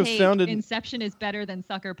Hot risk of take, sounding, Inception is better than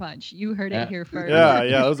Sucker Punch. You heard it here first. yeah,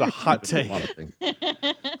 that was a hot There's a take. lot of things.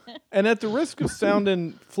 And at the risk of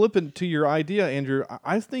sounding flippant to your idea, Andrew,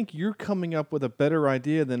 I think you're coming up with a better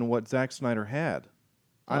idea than what Zack Snyder had.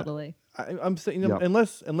 Totally. I'm saying, Yep.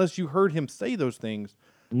 unless you heard him say those things.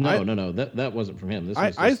 No, that wasn't from him. This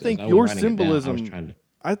was I just, think as I was your writing it down, I was symbolism. trying to-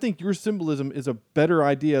 I think your symbolism is a better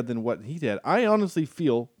idea than what he did. I honestly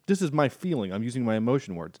feel, this is my feeling, I'm using my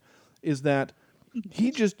emotion words, is that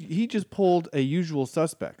he just pulled a Usual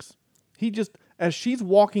Suspects. As she's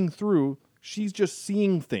walking through, she's just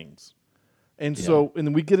seeing things. And so, and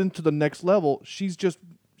then we get into the next level, she's just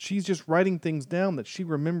writing things down that she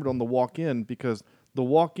remembered on the walk-in, because the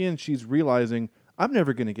walk-in, she's realizing, I'm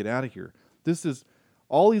never going to get out of here.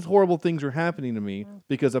 All these horrible things are happening to me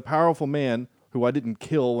because a powerful man who I didn't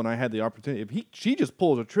kill when I had the opportunity, if she just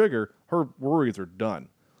pulls a trigger, her worries are done.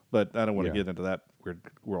 But I don't want to get into that weird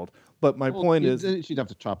world. But my point is, then she'd have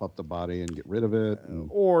to chop up the body and get rid of it,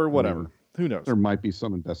 or whatever. Who knows? There might be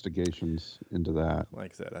some investigations into that.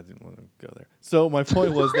 Like I said, I didn't want to go there. So my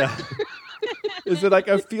point was that is that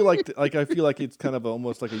I feel like it's kind of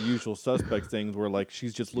almost like a Usual Suspect thing, where like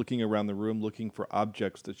she's just looking around the room looking for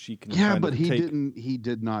objects that she can. Yeah, kind but of he take. didn't. He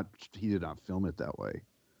did not film it that way,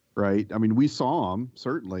 right? I mean, we saw him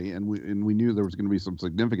certainly, and we knew there was going to be some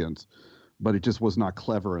significance, but it just was not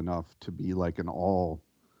clever enough to be like an all,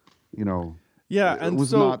 Yeah, it and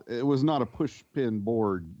was so not. It was not a push pin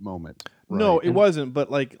board moment. Right? no, it wasn't. But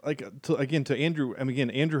to Andrew, and again,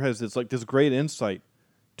 Andrew has this great insight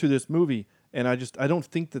to this movie, and I don't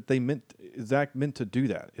think that Zach meant to do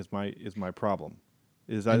that. Is my problem.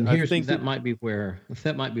 I think that might be where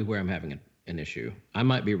I'm having an issue. I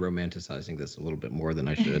might be romanticizing this a little bit more than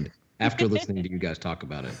I should after listening to you guys talk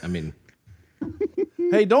about it. I mean,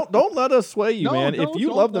 hey, don't let us sway you, No, man. If you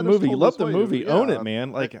don't love the let us movie, hold love us the sway. movie, Yeah, own it,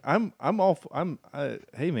 man. Like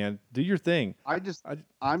hey, man, do your thing.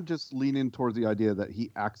 I'm just leaning towards the idea that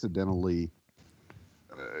he accidentally,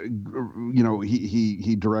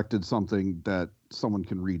 he directed something that someone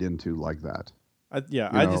can read into like that. I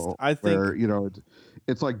think where,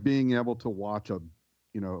 it's like being able to watch a,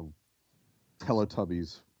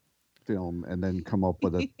 Teletubbies film and then come up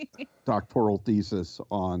with a doctoral thesis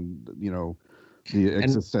on, the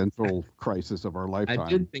existential crisis of our lifetime. I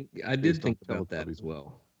did based on think about that Teletubbies. as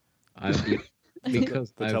well.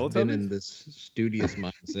 Because The I've been in Teletubbies? this studious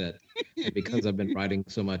mindset, and because I've been writing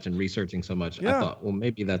so much and researching so much, Yeah. I thought, well,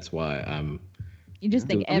 maybe that's why I'm. You just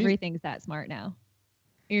think I mean- everything's that smart now.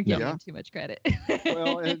 You're giving Yeah. him too much credit.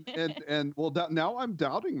 Well, now I'm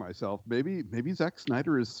doubting myself. Maybe Zack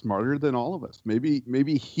Snyder is smarter than all of us. Maybe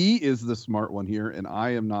he is the smart one here, and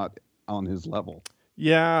I am not on his level.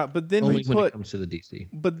 Yeah, but then Only he when it put comes to the DC.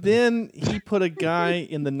 but then he put a guy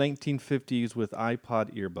in the 1950s with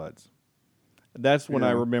iPod earbuds. That's when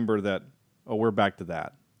I Yeah. remember that. Oh, we're back to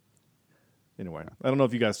that. Anyway, I don't know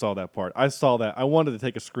if you guys saw that part. I saw that. I wanted to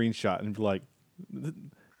take a screenshot and be like,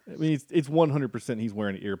 I mean, it's 100% he's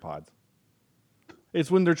wearing earpods. It's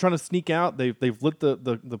when they're trying to sneak out. They've lit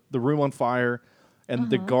the room on fire, and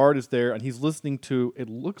the guard is there, and he's listening to. It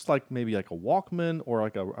looks like maybe like a Walkman or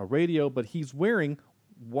like a radio, but he's wearing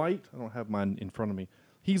white. I don't have mine in front of me.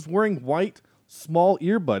 He's wearing white small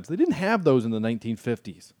earbuds. They didn't have those in the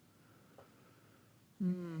 1950s.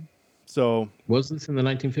 So, Was this in the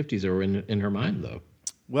 1950s or in her mind though?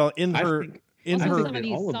 well, in I her think- in I Also, her some that of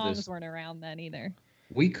these all of songs this- weren't around then either.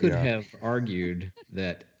 We could Yeah. have argued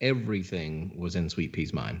that everything was in Sweet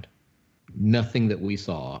Pea's mind. Nothing that we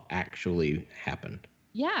saw actually happened.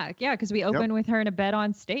 Yeah, because we open with her in a bed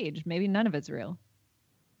on stage. Maybe none of it's real.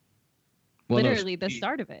 Well, no, Literally the Sweet-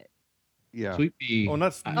 start of it. Yeah. Sweet Pea. Oh,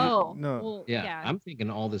 not I- Oh, no. well, yeah, yeah. I'm thinking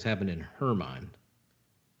all this happened in her mind.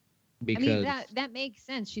 I Because mean that makes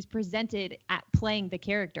sense. She's presented at playing the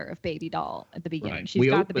character of Baby Doll at the beginning. Right. She's We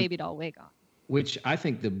got the open- Baby Doll wig on. which I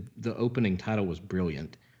think the opening title was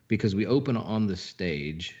brilliant because we open on the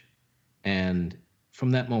stage, and from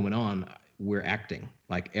that moment on, we're acting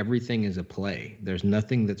like everything is a play. There's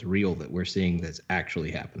nothing that's real that we're seeing that's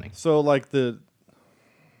actually happening. So like the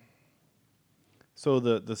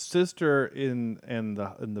sister in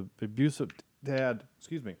the abusive dad,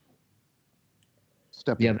 excuse me.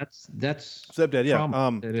 Yeah, that's Stepdad, yeah,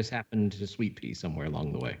 trauma that has happened to Sweet Pea somewhere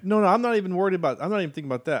along the way. No, I'm not even worried about. I'm not even thinking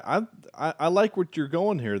about that. I like what you're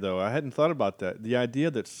going here, though. I hadn't thought about that. The idea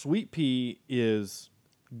that Sweet Pea is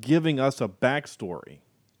giving us a backstory.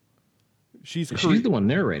 She's the one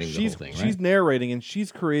narrating the whole thing, right? She's narrating, and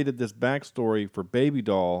she's created this backstory for Baby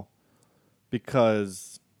Doll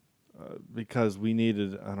because we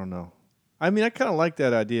needed. I don't know. I mean, I kind of like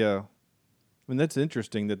that idea. I mean, that's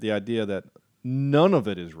interesting. That the idea that none of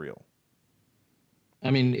it is real.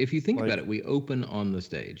 I mean, if you think Like- about it, we open on the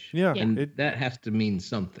stage. Yeah, And it- that has to mean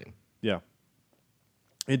something. Yeah,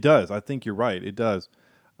 it does. I think you're right. It does.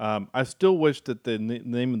 I still wish that the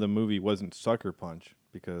name of the movie wasn't Sucker Punch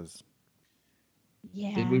because,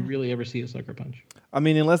 Yeah. Did we really ever see a sucker punch? I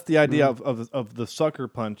mean, unless the idea of the sucker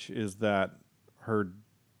punch is that her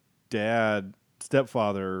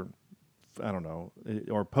stepfather, I don't know,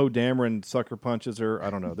 or Poe Dameron sucker punches her. I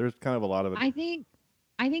don't know. There's kind of a lot of it. I think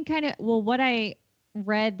kind of what I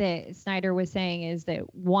read that Snyder was saying is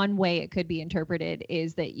that one way it could be interpreted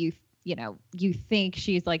is that you think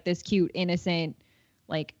she's like this cute, innocent,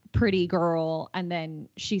 like pretty girl, and then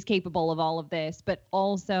she's capable of all of this, but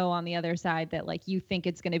also on the other side that like you think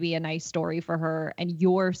it's going to be a nice story for her, and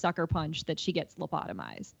your sucker punch that she gets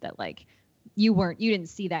lobotomized, that like you didn't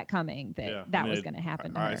see that coming, that Yeah, that I mean, was going to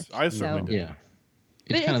happen to I her. certainly So- did. Yeah.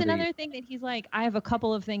 But kind it's of the- another thing that he's like, I have a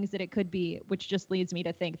couple of things that it could be, which just leads me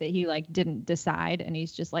to think that he like didn't decide, and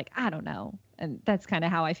he's just like, I don't know. And that's kind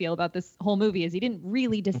of how I feel about this whole movie is he didn't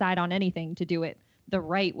really decide on anything to do it the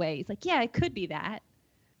right way. He's like, yeah, it could be that.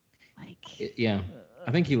 Like, Yeah,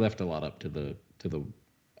 I think he left a lot up to the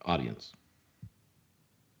audience,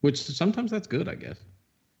 which sometimes that's good, I guess.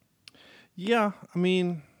 Yeah, I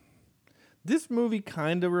mean, this movie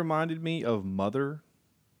kind of reminded me of Mother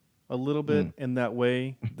a little bit in that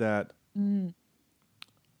way. That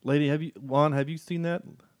lady, have you seen that?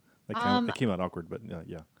 That came out awkward, but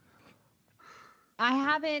yeah. I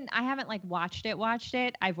haven't like watched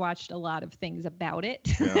it. I've watched a lot of things about it.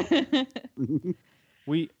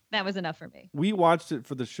 Yeah. That was enough for me. We watched it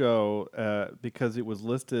for the show because it was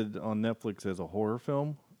listed on Netflix as a horror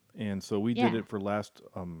film, and so we did Yeah. it for last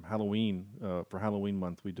Halloween. For Halloween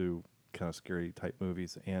month, we do kind of scary type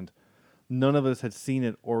movies, and none of us had seen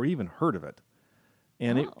it or even heard of it.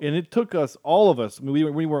 And it took us, all of us. I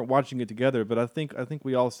mean, we weren't watching it together, but I think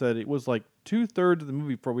we all said it was like 2/3 of the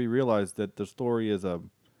movie before we realized that the story is a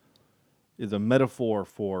metaphor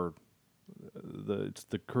for it's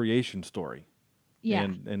the creation story. Yeah.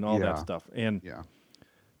 And all that Yeah. stuff. And Yeah.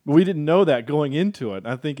 We didn't know that going into it.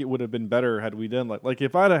 I think it would have been better had we done like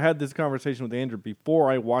if I'd have had this conversation with Andrew before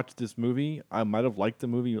I watched this movie, I might have liked the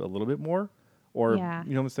movie a little bit more. Or Yeah.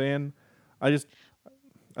 you know what I'm saying? I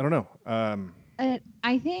don't know.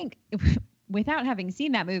 I think without having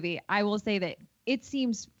seen that movie, I will say that it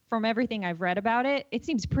seems from everything I've read about it, it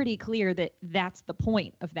seems pretty clear that that's the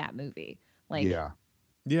point of that movie. Like,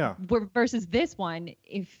 Yeah. versus this one,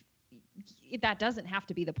 if that doesn't have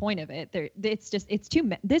to be the point of it.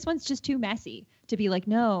 This one's just too messy to be like,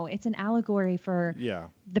 no, it's an allegory for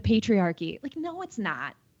the patriarchy. Like, no, it's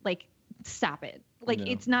not. Like, stop it. Like, No.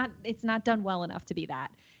 it's not done well enough to be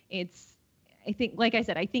that. I think, like I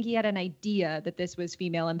said, I think he had an idea that this was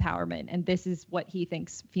female empowerment, and this is what he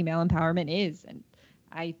thinks female empowerment is, and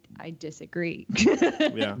I disagree.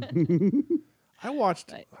 Yeah. I watched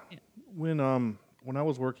But, yeah. when I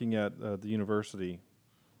was working at the university,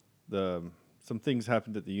 some things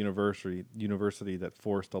happened at the university that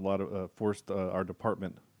forced our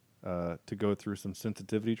department to go through some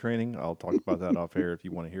sensitivity training. I'll talk about that off air if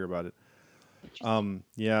you want to hear about it.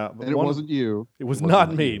 Yeah, but And it wasn't you. It was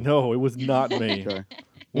not me. No, it was not me. Okay.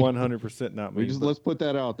 100% not me. Let's put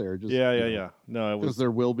that out there. Just, Yeah. No, it Because was.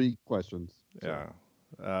 there will be questions. So. Yeah.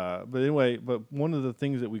 But anyway, one of the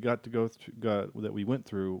things that we got to that we went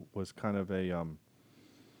through was kind of a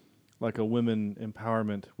like a women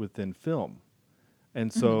empowerment within film,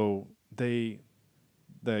 and so the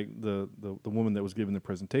woman that was giving the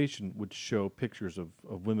presentation would show pictures of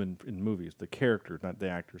women in movies, the characters, not the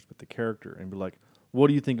actors, but the character, and be like, "What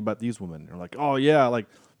do you think about these women?" And they're like, "Oh yeah, like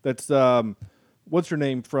that's what's her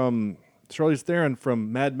name from Charlize Theron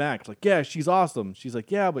from Mad Max? Like, yeah, she's awesome." She's like,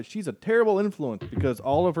 "Yeah, but she's a terrible influence because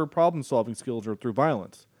all of her problem-solving skills are through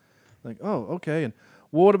violence." Like, oh, okay. And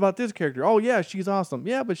well, what about this character? Oh yeah, she's awesome.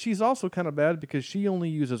 Yeah, but she's also kind of bad because she only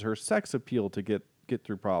uses her sex appeal to get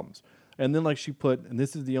through problems. And then, like, she put, and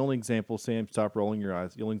this is the only example, Sam, stop rolling your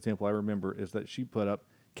eyes. The only example I remember is that she put up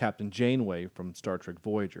Captain Janeway from Star Trek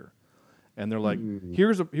Voyager. And they're like,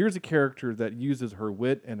 here's a character that uses her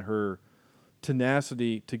wit and her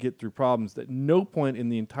tenacity to get through problems. At no point in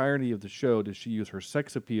the entirety of the show does she use her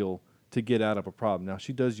sex appeal to get out of a problem. Now,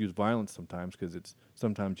 she does use violence sometimes because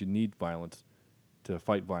sometimes you need violence to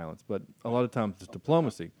fight violence. But a lot of times it's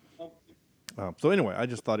diplomacy. So anyway, I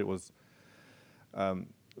just thought it was...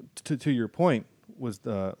 To your point, was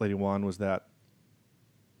Lady Juan, was that,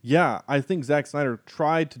 yeah, I think Zack Snyder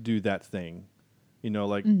tried to do that thing,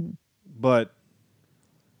 but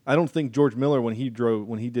I don't think George Miller, when he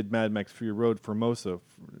did Mad Max Fury Road, Furiosa,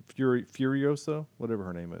 whatever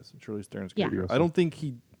her name is, Charlize Theron's character, I don't think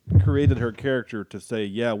he created her character to say,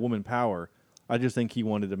 yeah, woman power. I just think he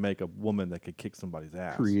wanted to make a woman that could kick somebody's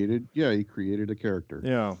ass. He created a character.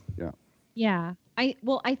 Yeah.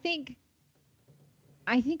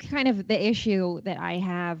 I think kind of the issue that I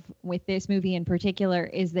have with this movie in particular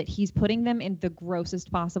is that he's putting them in the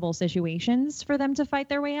grossest possible situations for them to fight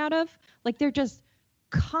their way out of. Like, they're just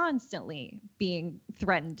constantly being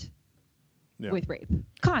threatened with rape.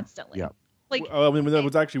 Constantly. Yeah. Like, there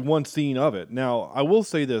was actually one scene of it. Now, I will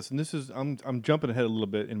say this, and this is, I'm jumping ahead a little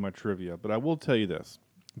bit in my trivia, but I will tell you this.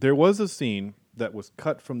 There was a scene that was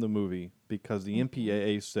cut from the movie because the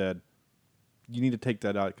MPAA said, you need to take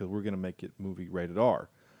that out because we're going to make it movie rated R.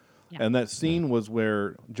 Yeah. And that scene was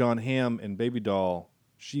where John Hamm and Baby Doll,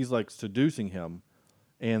 she's like seducing him,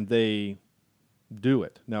 and they do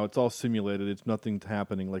it. Now, it's all simulated. It's nothing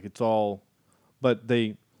happening. Like, it's all... But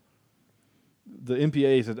the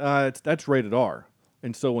MPAA said, that's rated R.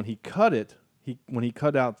 And so when he cut it, when he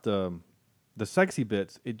cut out the sexy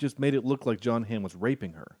bits, it just made it look like John Hamm was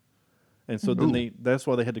raping her. And so then that's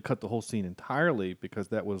why they had to cut the whole scene entirely, because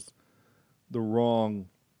that was... the wrong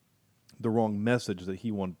message that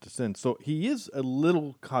he wanted to send. So he is a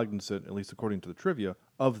little cognizant, at least according to the trivia,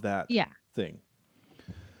 of that thing.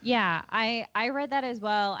 Yeah, I read that as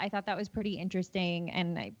well. I thought that was pretty interesting,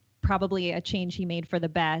 and probably a change he made for the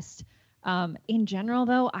best. In general,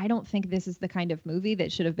 though, I don't think this is the kind of movie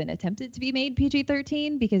that should have been attempted to be made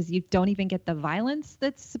PG-13, because you don't even get the violence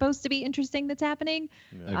that's supposed to be interesting that's happening.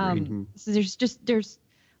 Yeah. So there's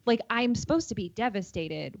like, I'm supposed to be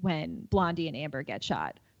devastated when Blondie and Amber get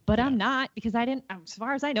shot, but I'm not, because as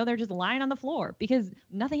far as I know, they're just lying on the floor because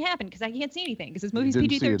nothing happened, because I can't see anything because this movie's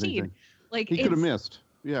PG-13. Like, he could have missed.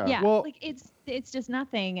 Yeah. Well, like, it's just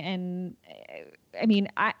nothing. And I mean,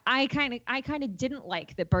 I kind of didn't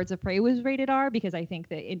like that Birds of Prey was rated R, because I think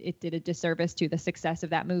that it did a disservice to the success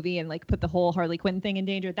of that movie and like put the whole Harley Quinn thing in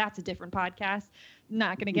danger. That's a different podcast.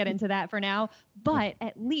 Not going to get into that for now, but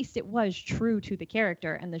at least it was true to the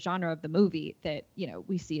character and the genre of the movie that,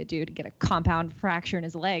 we see a dude get a compound fracture in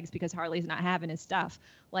his legs because Harley's not having his stuff.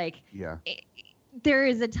 Like, there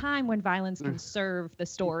is a time when violence can serve the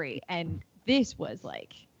story, and this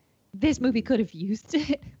movie could have used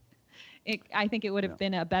it. I think it would have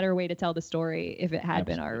been a better way to tell the story if it had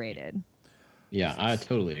been R-rated. Yeah, I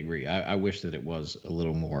totally agree. I wish that it was a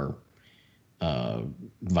little more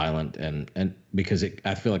violent, and because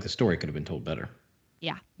I feel like the story could have been told better.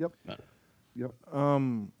 Yeah. Yep. But, Yep.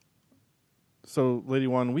 So, Lady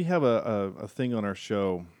One, we have a thing on our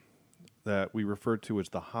show that we refer to as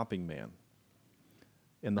the Hopping Man.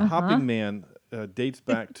 And the Hopping Man dates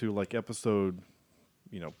back to like episode,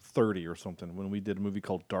 30 or something, when we did a movie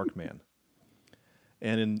called Dark Man.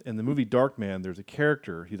 And in the movie Dark Man, there's a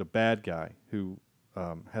character, he's a bad guy, who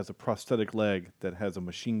has a prosthetic leg that has a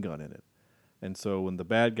machine gun in it. And so when the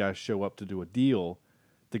bad guys show up to do a deal,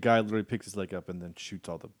 the guy literally picks his leg up and then shoots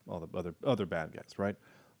all the other bad guys, right?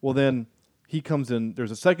 Well, then he comes in.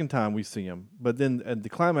 There's a second time we see him, but then at the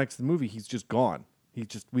climax of the movie, he's just gone.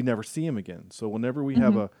 We never see him again. So whenever we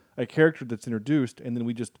have a character that's introduced and then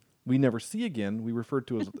we never see again, we refer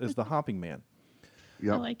to as the Hopping Man.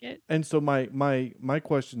 Yep. I like it. And so my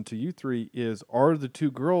question to you three is: are the two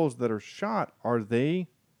girls that are shot,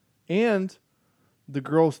 and the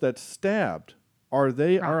girls that stabbed, are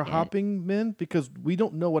they our hopping men? Because we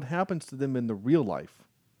don't know what happens to them in the real life.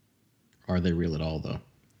 are they real at all, though?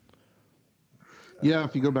 Yeah,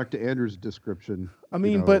 if you go back to Andrew's description. I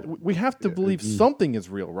mean, but we have to believe something is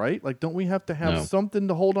real, right? Like, don't we have to have No. something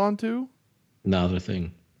to hold on to? Not a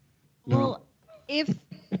thing. Well, if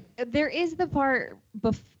there is the part,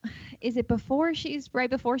 is it before she's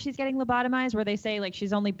getting lobotomized, where they say like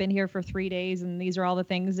she's only been here for 3 days and these are all the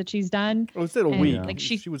things that she's done? Oh, it said a And, week. Like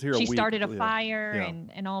she was here a week. She started a Yeah. fire Yeah.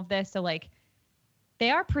 and all of this. So like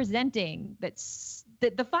they are presenting that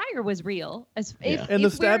the fire was real. Yeah. And the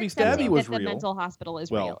if we're stabby accepting was that the real. mental hospital is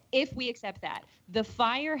Well- real. If we accept that, the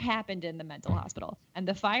fire happened in the mental hospital and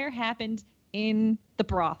the fire happened in the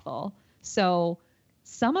brothel. So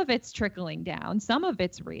some of it's trickling down, some of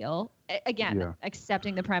it's real. Again, Yeah.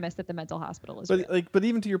 accepting the premise that the mental hospital is But real. but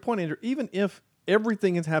even to your point, Andrew, even if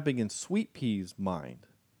everything is happening in Sweet Pea's mind,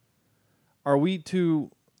 are we to?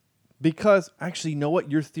 Because actually, you know what?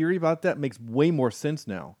 Your theory about that makes way more sense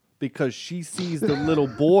now. Because she sees the little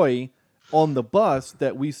boy on the bus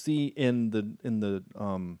that we see in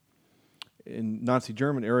Nazi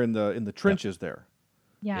Germany or in the trenches there.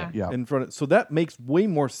 Yeah. Yeah. In front of, so that makes way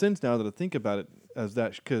more sense now that I think about it as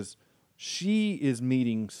that, because she is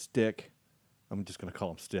meeting Stick. I'm just going to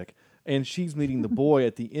call him Stick. And she's meeting the boy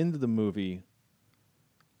at the end of the movie.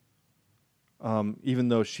 Even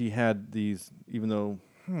though she had these,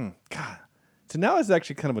 God. So now it's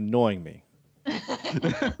actually kind of annoying me. You're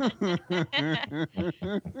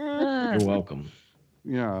welcome.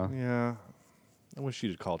 Yeah. Yeah. I wish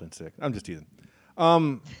she'd have called in sick. I'm just teasing.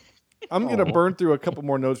 I'm going to burn through a couple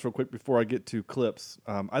more notes real quick before I get to clips.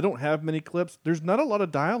 I don't have many clips. There's not a lot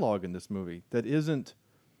of dialogue in this movie that isn't,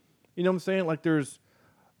 you know what I'm saying? Like there's,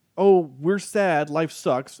 oh, we're sad, life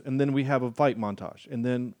sucks, and then we have a fight montage. And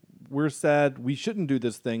then we're sad, we shouldn't do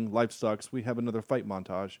this thing, life sucks, we have another fight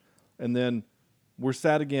montage. And then we're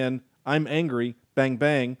sad again, I'm angry, bang,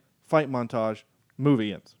 bang, fight montage,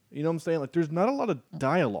 movie ends. You know what I'm saying? Like there's not a lot of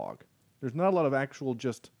dialogue. There's not a lot of actual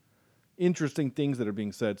just interesting things that are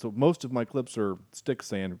being said. So most of my clips are Stick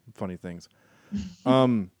saying funny things.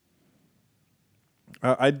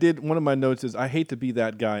 I did, one of my notes is I hate to be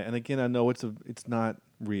that guy. And again, I know it's not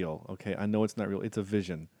real. Okay. I know it's not real. It's a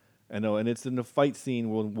vision. I know. And it's in a fight scene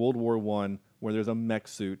in World War I where there's a mech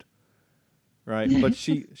suit. Right. But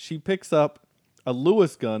she picks up a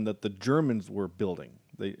Lewis gun that the Germans were building.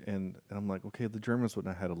 And I'm like, okay, the Germans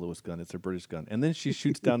wouldn't have had a Lewis gun. It's a British gun. And then she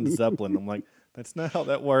shoots down the Zeppelin. I'm like, that's not how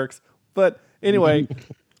that works. But anyway,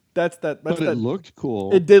 that's that. But it looked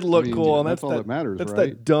cool. It did look I mean, cool, and that's all that matters, That's right?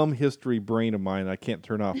 that dumb history brain of mine I can't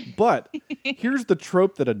turn off. But here's the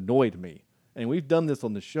trope that annoyed me, and we've done this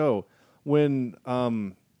on the show. When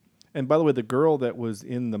and by the way, the girl that was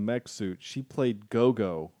in the mech suit, she played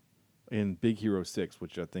Go-Go in Big Hero 6,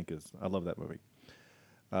 which I think I love that movie.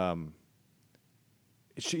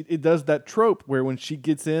 It does that trope where when she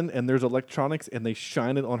gets in and there's electronics and they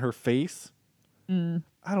shine it on her face.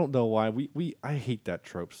 I don't know why I hate that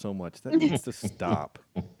trope so much. That needs to stop.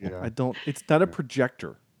 Yeah. It's not a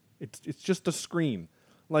projector. It's just a screen.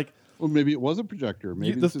 Like Well, maybe it was a projector.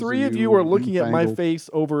 Maybe the this is a three of new you are looking at my newfangled- face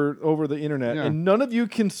over the internet, Yeah. and none of you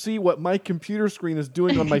can see what my computer screen is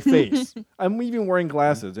doing on my face. I'm even wearing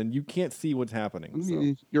glasses, and you can't see what's happening.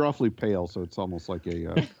 So. You're awfully pale, so it's almost like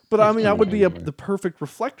a. But I mean, I would be Anyway. the perfect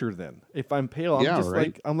reflector then. If I'm pale, I'm Yeah, just right.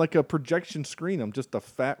 like I'm like a projection screen. I'm just a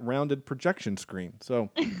fat, rounded projection screen. So,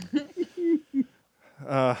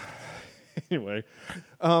 anyway,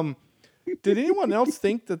 Did anyone else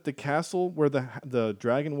think that the castle where the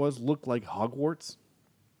dragon was looked like Hogwarts?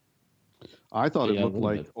 I thought it Yeah, a looked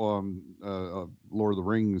little like Lord of the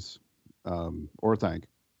Rings, Orthanc.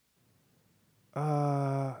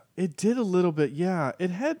 It did a little bit. Yeah,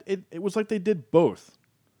 it was like they did both.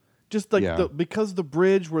 Just like Yeah. because the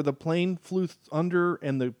bridge where the plane flew under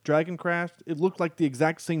and the dragon crashed, it looked like the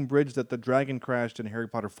exact same bridge that the dragon crashed in Harry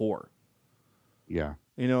Potter 4. Yeah.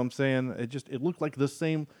 You know what I'm saying? It looked like the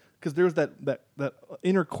same because there's that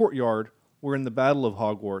inner courtyard where in the Battle of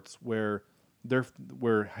Hogwarts where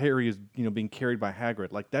Harry is being carried by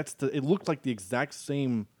Hagrid. Like it looked like the exact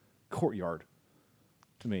same courtyard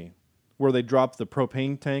to me where they dropped the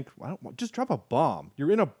propane tank. Just drop a bomb.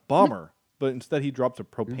 You're in a bomber, but instead he drops a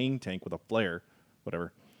propane tank with a flare,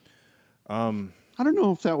 whatever. I don't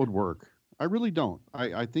know if that would work. I really don't.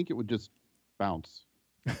 I think it would just bounce.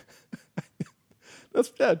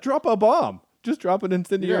 Drop a bomb. Just drop an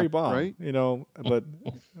incendiary Yeah, bomb, right? But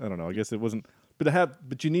I don't know. I guess it wasn't.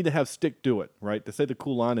 But you need to have Stick do it, right? To say the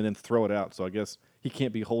cool line and then throw it out. So I guess he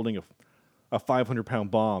can't be holding a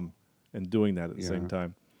 500-pound bomb and doing that at the same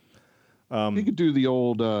time. He could do the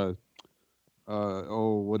old,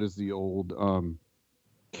 what is the old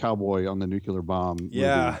cowboy on the nuclear bomb?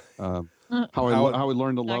 Yeah. Movie? How I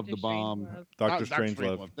learned to love the bomb. Dr. Dr.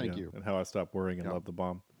 Strangelove. Thank you. And how I stopped worrying and loved the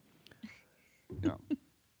bomb. Yeah.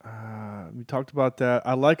 We talked about that.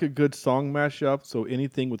 I like a good song mashup, so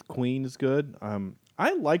anything with Queen is good.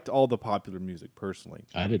 I liked all the popular music personally.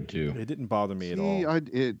 I did too. It didn't bother me at See, all.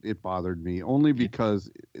 it bothered me only because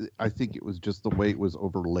I think it was just the way it was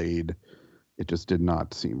overlaid. It just did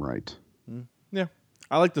not seem right. Yeah,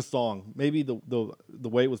 I like the song. Maybe the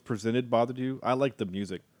way it was presented bothered you. I like the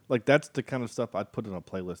music. Like that's the kind of stuff I'd put in a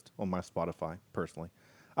playlist on my Spotify personally.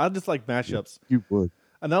 I just like mashups. You would.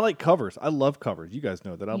 And I like covers. I love covers. You guys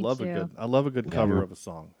know that. I Me love too. a good cover of a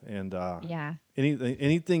song. And Yeah.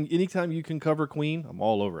 anytime you can cover Queen, I'm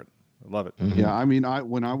all over it. I love it. Yeah, I mean,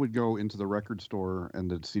 when I would go into the record store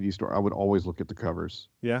and the CD store, I would always look at the covers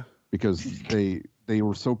Yeah. because they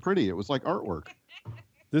were so pretty. It was like artwork.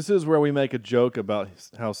 This is where we make a joke about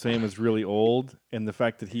how Sam is really old, and the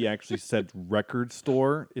fact that he actually said record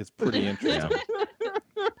store is pretty interesting.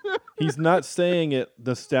 He's not saying it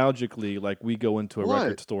nostalgically like we go into a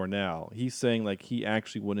record store now. He's saying like he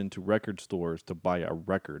actually went into record stores to buy a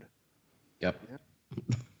record. Yep.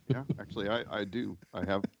 Yeah, actually, I do. I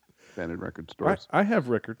have been in record stores. I have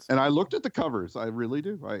records. And I looked at the covers. I really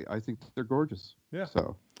do. I think they're gorgeous. Yeah.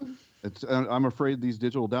 So I'm afraid these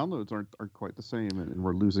digital downloads aren't quite the same, and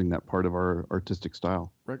we're losing that part of our artistic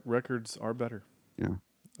style. Records are better. Yeah.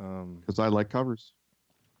 Because I like covers.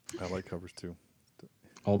 I like covers too.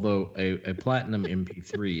 Although a platinum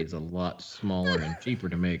MP3 is a lot smaller and cheaper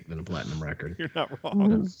to make than a platinum record. You're not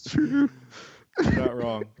wrong. You're not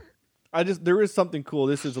wrong. There is something cool.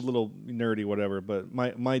 This is a little nerdy, whatever. But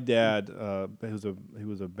my dad, who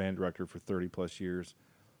was a band director for 30 plus years,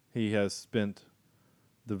 he has spent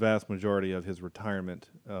the vast majority of his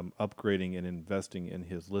retirement upgrading and investing in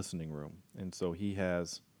his listening room, and so he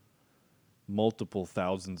has multiple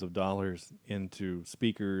thousands of dollars into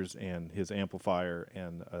speakers and his amplifier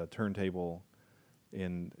and a turntable,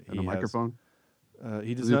 and a microphone.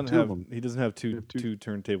 He does Does he have not two of have. them? He doesn't have two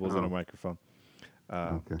turntables and a microphone.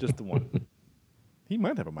 Okay. Just the one. He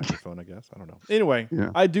might have a microphone, I guess. I don't know. Anyway,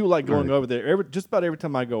 Yeah. I do like going Right. over there. Just about every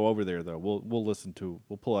time I go over there, though,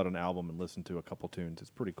 we'll pull out an album and listen to a couple tunes. It's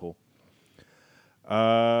pretty cool.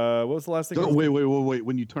 What was the last thing? So, wait.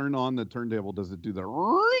 When you turn on the turntable, does it do the?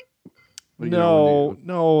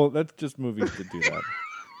 No, that's just movies that do that.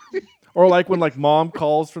 Or like when mom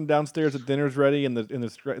calls from downstairs that dinner's ready and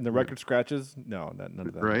the record scratches. No, none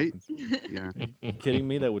of that. Right? happens. Yeah. You kidding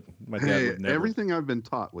me? My dad Hey, would never. everything I've been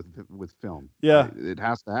taught with film. Yeah. It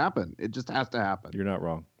has to happen. It just has to happen. You're not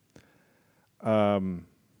wrong.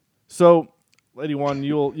 So, Lady One,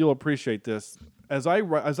 you'll appreciate this. As I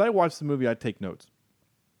watch the movie, I take notes,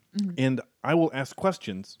 and I will ask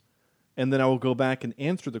questions, and then I will go back and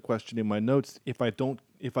answer the question in my notes if I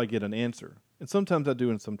get an answer. And sometimes I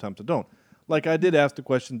do, and sometimes I don't. Like I did ask the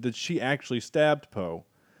question: did she actually stab Poe?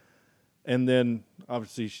 And then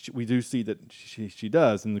obviously we do see that she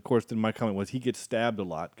does. And of course, then my comment was he gets stabbed a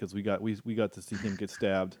lot because we got to see him get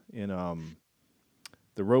stabbed in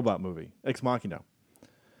the robot movie Ex Machina.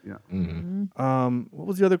 Yeah. What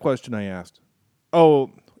was the other question I asked?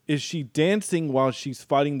 Oh, is she dancing while she's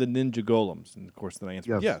fighting the ninja golems? And of course, then I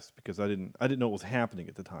answered yes because I didn't know what was happening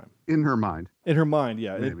at the time. In her mind. In her mind,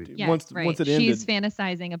 yeah. Maybe. Yes, once right. it ended, She's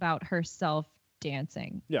fantasizing about herself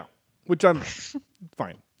dancing. yeah, which I'm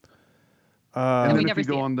fine. And we then if never you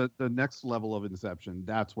see go it. on the next level of Inception,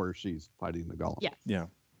 that's where she's fighting the golem. Yes. Yeah.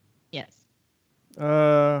 Yes.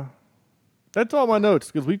 That's all my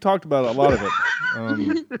notes because we've talked about a lot of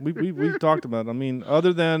it. We've talked about it. I mean,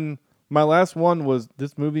 other than my last one was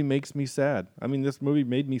this movie makes me sad. I mean, this movie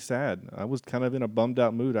made me sad. I was kind of in a bummed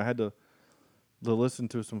out mood. I had to listen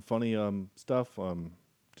to some funny stuff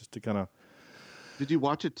just to kind of. Did you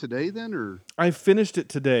watch it today then, or? I finished it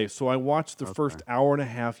today, so I watched the Okay. first hour and a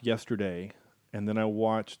half yesterday, and then I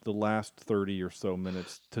watched the last 30 or so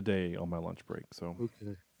minutes today on my lunch break. So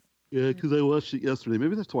Okay. Yeah, because I watched it yesterday.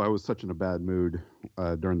 Maybe that's why I was such in a bad mood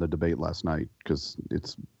during the debate last night, because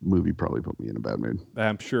its movie probably put me in a bad mood.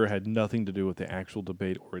 I'm sure it had nothing to do with the actual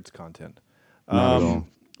debate or its content. Not at all.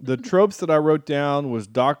 The tropes that I wrote down was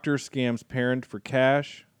doctor scams parent for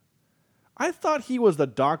cash. I thought he was the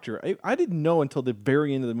doctor. I didn't know until the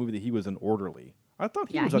very end of the movie that he was an orderly. I thought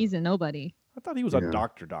he Yeah, was he's a nobody. I thought he was Yeah. a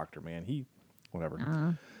doctor, man.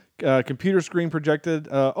 Whatever. Uh, Computer screen projected.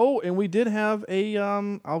 And we did have a.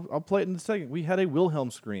 I'll play it in a second. We had a Wilhelm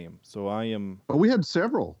scream. So I am. But we had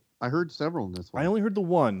several. I heard several in this one. I only heard the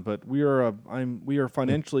one, but we are. We are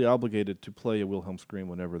financially obligated to play a Wilhelm scream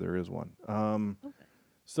whenever there is one.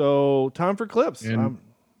 So time for clips. And-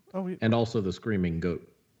 we, And also the screaming goat,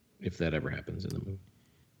 if that ever happens in the movie.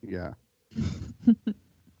 Yeah.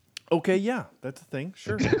 okay, yeah, that's a thing.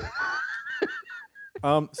 Sure.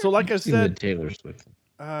 So like I Seen the said, Taylor Swift.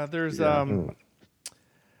 there's Yeah.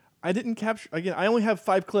 I didn't capture again. I only have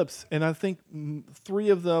 5 clips, and I think 3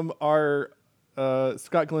 of them are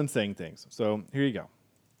Scott Glenn saying things. So here you go.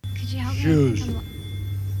 Could you help Shoes. me?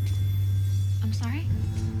 I'm sorry?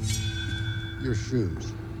 Your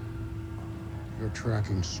shoes. You're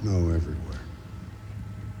tracking snow everywhere.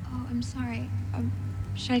 Oh, I'm sorry.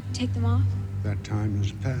 Should I take them off? That time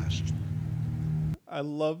has passed. I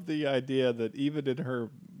love the idea that even in her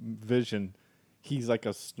vision, he's like a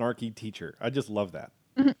snarky teacher. I just love that.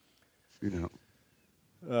 You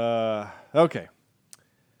know. Okay.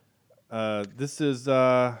 This is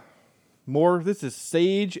more. This is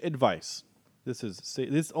sage advice.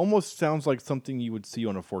 This almost sounds like something you would see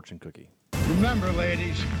on a fortune cookie. Remember,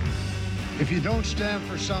 ladies, if you don't stand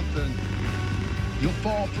for something, you'll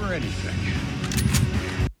fall for anything.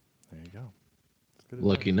 There you go. It's good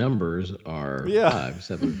Lucky numbers are Yeah. 5,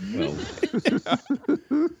 7,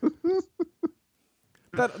 12.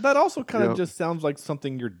 That also kind of Yep. just sounds like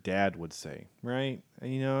something your dad would say, right?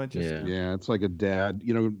 You know, it just Yeah. Yeah, it's like a dad,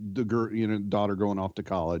 daughter going off to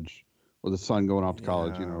college, or the son going off to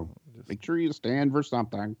college. You know, just- make sure you stand for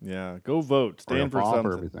something. yeah, go vote, Or stand for fall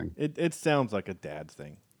something. everything. It sounds like a dad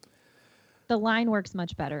thing. the line works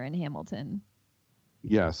much better in Hamilton.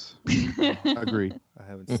 Yes, agree. I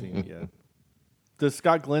haven't seen it yet. Does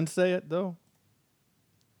Scott Glenn say it though?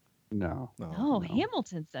 No, Oh,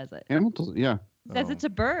 Hamilton says it. Hamilton. Yeah, Says it to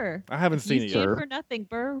Burr. I haven't If seen you it stand yet. for nothing,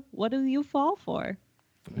 Burr. What do you fall for?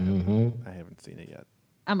 Mm-hmm. I haven't seen it yet.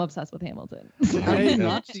 I'm obsessed with Hamilton. have you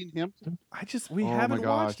not seen Hamilton? We Oh my haven't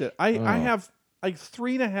watched gosh. it. I Oh. have like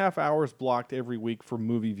 3.5 hours blocked every week for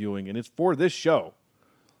movie viewing, and it's for this show.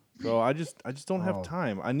 So I just don't have Oh.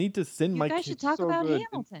 time. I need to send You my guys should kids. talk so about good.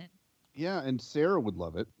 Hamilton. Yeah, and Sarah would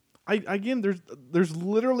love it. There's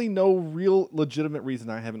literally no real legitimate reason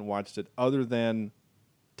I haven't watched it other than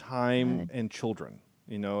time Good. and children.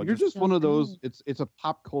 You know, You're just one of those. good. It's a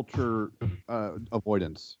pop culture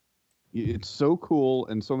avoidance. It's so cool,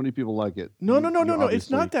 and so many people like it. no. You It's not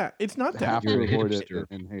obviously that. It's not Have that. You're to a avoid it hipster.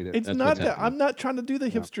 and hate it. It's That's not what's that. happening. I'm not trying to do the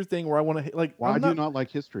Yeah. hipster thing where I want to like. Why I'm do you not, not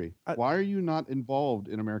like history? I- Why are you not involved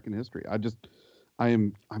in American history?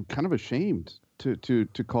 I'm kind of ashamed to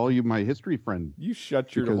call you my history friend. You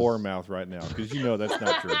shut your Because- whore mouth right now because you know that's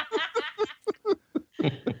not true.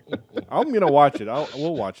 I'm gonna watch it.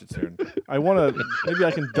 We'll watch it soon. I want to. Maybe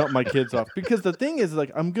I can dump my kids off because the thing is,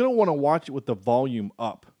 like, I'm gonna want to watch it with the volume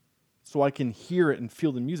up, so I can hear it and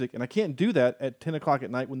feel the music, and I can't do that at 10 o'clock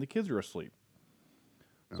at night when the kids are asleep.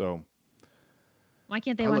 So Why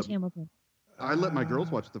can't they I watch love- Hamilton? I let my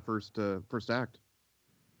girls watch the first act.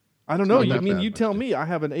 I don't It's know. not You that mean bad. you tell me? I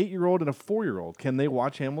have an 8-year-old and a 4-year-old. Can they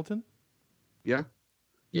watch Hamilton? Yeah,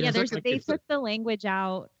 Yeah, there's- they took the language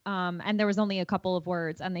out, and there was only a couple of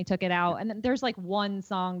words, and they took it out. And then there's like one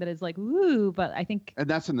song that is like "woo," but I think, and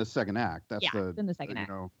that's in the second act. That's Yeah, it's in the second act.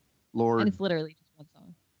 You know, Lord, and it's literally just one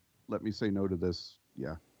song. let me say no to this.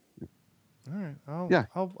 Yeah, All right.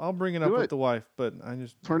 I'll bring it Do up with it. the wife, but I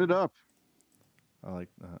just turn it up. I like.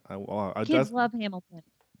 Kids that's, love Hamilton.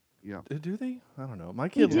 Yeah, do they? I don't know. My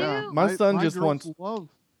kid. yeah. My son just girls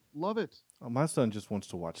wants. love it. My son just wants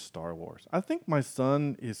to watch Star Wars. I think my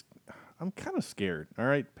son is. I'm kind of scared. All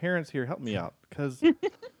right, parents here, help me out because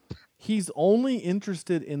he's only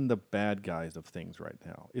interested in the bad guys of things right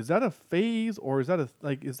now. Is that a phase or is that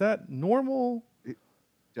is that normal?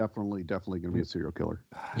 definitely going to be a serial killer.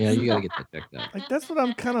 Yeah, you got to get that checked out. Like that's what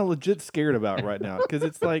I'm kind of legit scared about right now, because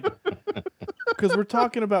it's like, because we're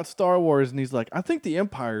talking about Star Wars, and he's like, I think the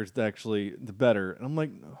Empire is actually the better, and I'm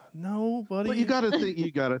like, no, buddy. But you got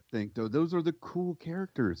to think though. Those are the cool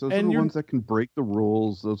characters. Those And are the you're- ones that can break the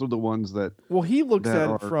rules. Those are the ones that. Well, he looks that at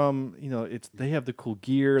it are- from, it's they have the cool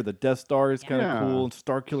gear. The Death Star is kind of Yeah. cool, and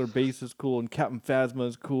Starkiller Base is cool, and Captain Phasma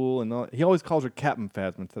is cool, and he always calls her Captain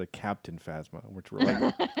Phasma instead of Captain Phasma, which we're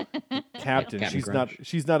like, Captain. Captain Crunch.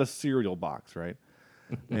 She's not a cereal box, right?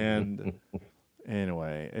 And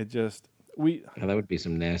anyway, it just Yeah, that would be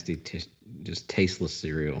some nasty, just tasteless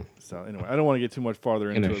cereal. So anyway, I don't want to get too much farther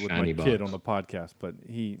In into a it with my shiny kid box. on the podcast, but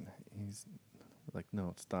he's like,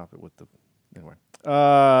 no, stop it with the anyway.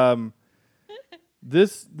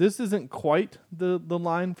 This isn't quite the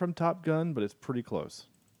line from Top Gun, but it's pretty close.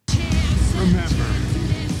 Remember,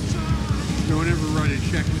 don't ever write a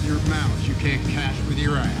check with your mouth. You can't cash with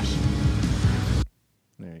your ass.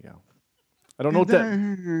 There you go. I don't know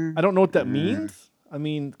what that means. I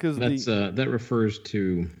mean, because That's that refers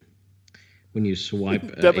to when you swipe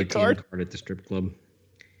an Debit ATM card? card at the strip club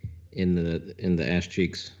in the ass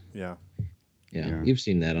cheeks. yeah. Yeah, you've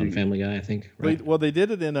seen that on Family Guy, I think. Right? They did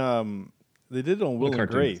it in they did it on Will and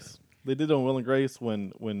cartoons. Grace. They did it on Will and Grace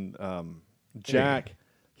when Jack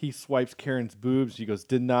he swipes Karen's boobs. She goes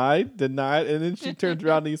denied, and then she turns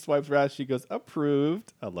around and he swipes her ass. She goes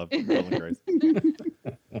approved. I love Will and Grace.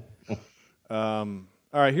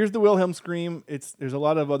 All right, here's the Wilhelm scream. There's a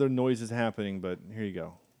lot of other noises happening, but here you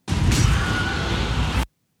go.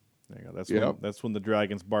 There you go. That's when the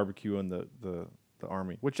dragons barbecue and the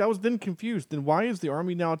army. Which I was then confused. Then why is the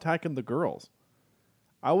army now attacking the girls?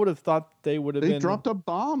 I would have thought they would have They been. dropped a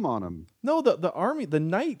bomb on them. No, the army, the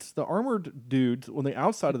knights, the armored dudes on the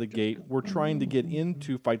outside of the gate were trying to get in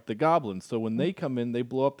to fight the goblins. So when they come in, they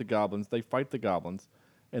blow up the goblins, they fight the goblins,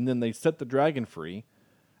 and then they set the dragon free.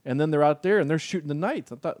 And then they're out there and they're shooting the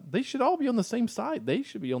knights. I thought they should all be on the same side. They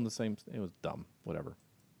should be on the same. It was dumb. Whatever.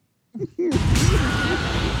 There you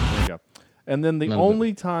go. And then the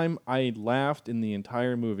only time I laughed in the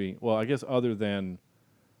entire movie, well, I guess other than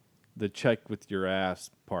the check with your ass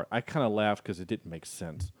part, I kind of laughed because it didn't make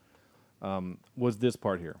sense, was this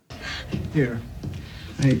part here. Here,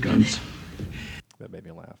 I hate guns. That made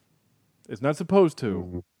me laugh. It's not supposed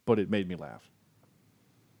to, but it made me laugh.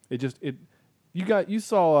 You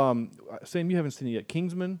saw, Sam, you haven't seen it yet.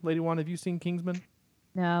 Kingsman, Lady One, have you seen Kingsman?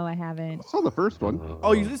 No, I haven't. I saw the first one.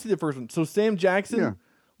 Oh, you did see the first one. So Sam Jackson, Yeah.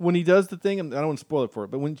 when he does the thing, and I don't want to spoil it for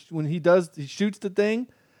it, but when he shoots the thing,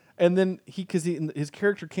 and then his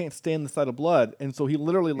character can't stand the sight of blood, and so he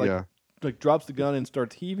literally like drops the gun and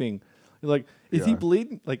starts heaving. You're like, is he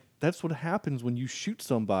bleeding? Like that's what happens when you shoot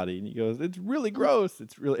somebody. And he goes, it's really gross.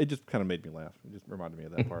 It just kind of made me laugh. It just reminded me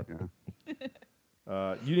of that part.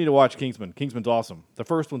 You need to watch Kingsman. Kingsman's awesome. The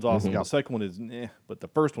first one's awesome. The second one is but the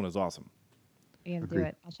first one is awesome. I gotta do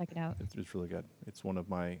it. I'll check it out. It's really good. It's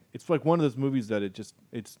like one of those movies that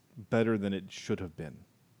it's better than it should have been.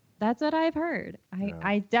 That's what I've heard.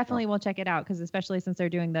 I definitely will check it out because especially since they're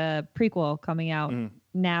doing the prequel coming out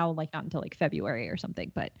now, like not until like February or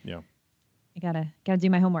something. But Yeah. I gotta do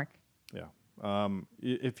my homework. Yeah.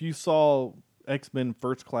 If you saw X-Men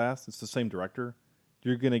First Class, it's the same director.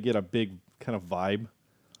 You're gonna get a big kind of vibe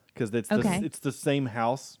because it's the same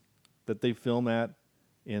house that they film at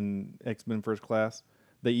in X-Men First Class.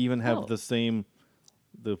 They even have the same.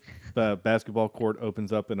 The basketball court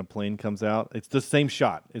opens up and a plane comes out. It's the same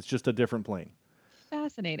shot. It's just a different plane.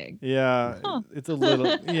 Fascinating. Yeah, it's a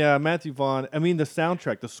little. Yeah, Matthew Vaughn. I mean, the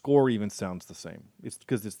soundtrack, the score even sounds the same. It's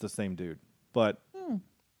because it's the same dude. But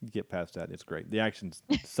you get past that, it's great. The action's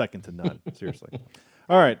second to none. Seriously.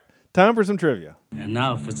 All right, time for some trivia. And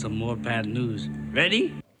now for some more bad news.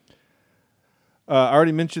 Ready? I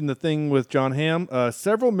already mentioned the thing with John Hamm.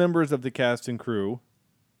 Several members of the cast and crew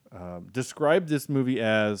described this movie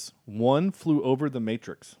as One Flew Over the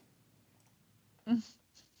Matrix.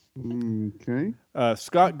 Okay.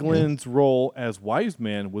 Scott Glenn's role as Wise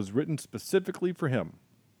Man was written specifically for him.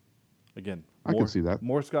 Again, I can see that.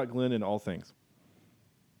 More Scott Glenn in all things.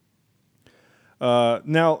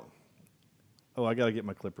 Now, I got to get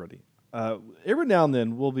my clip ready. Every now and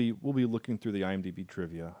then we'll be looking through the IMDb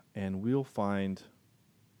trivia and we'll find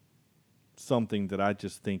something that I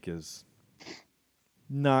just think is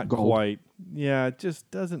not Gold. quite. Yeah, it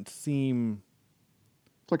just doesn't seem.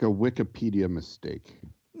 It's like a Wikipedia mistake.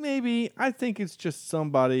 Maybe. I think it's just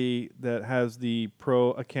somebody that has the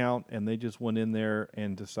pro account and they just went in there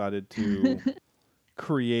and decided to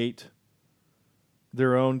create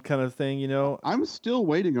their own kind of thing, you know? I'm still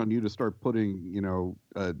waiting on you to start putting,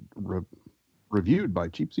 reviewed by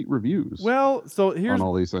Cheap Seat Reviews. Well, so here's on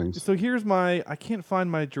all these things. So here's my. I can't find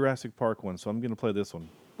my Jurassic Park one, so I'm gonna play this one.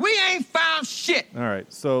 We ain't found shit. All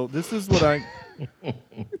right, so this is what I.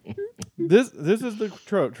 this is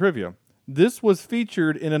the trivia. This was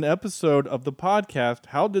featured in an episode of the podcast.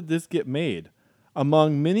 How did this get made?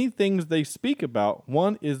 Among many things they speak about,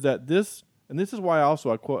 one is that this, and this is why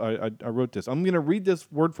I wrote this. I'm going to read this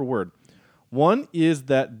word for word. One is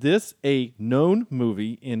that this a known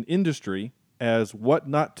movie in industry as what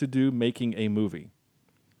not to do making a movie.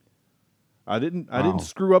 I didn't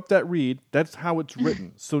screw up that read. That's how it's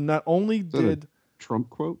written. So not only did Trump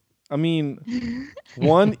quote. I mean,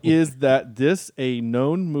 one is that this a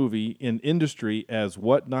known movie in industry as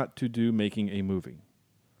what not to do making a movie.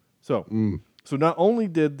 So, so not only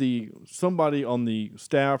did somebody on the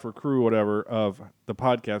staff or crew, or whatever, of the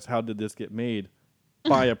podcast, How Did This Get Made,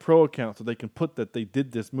 buy a pro account so they can put that they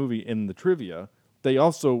did this movie in the trivia, they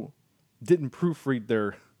also didn't proofread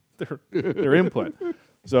their input.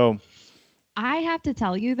 So, I have to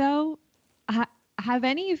tell you though, have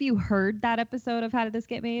any of you heard that episode of How Did This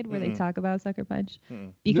Get Made where they talk about Sucker Punch?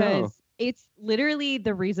 Because it's literally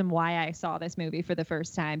the reason why I saw this movie for the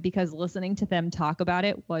first time, because listening to them talk about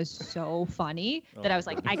it was so funny that I was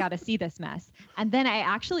like, I got to see this mess. And then I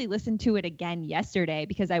actually listened to it again yesterday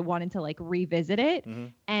because I wanted to like revisit it.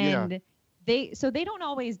 And they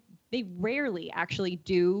rarely actually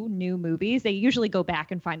do new movies. They usually go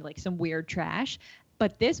back and find like some weird trash.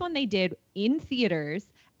 But this one they did in theaters,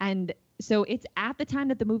 and so it's at the time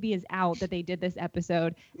that the movie is out that they did this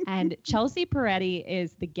episode. And Chelsea Peretti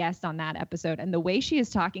is the guest on that episode. And the way she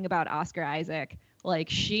is talking about Oscar Isaac, like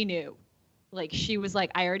she knew. Like she was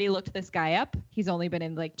like, I already looked this guy up. He's only been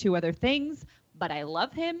in like 2 other things, but I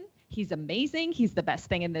love him. He's amazing. He's the best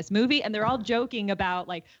thing in this movie. And they're all joking about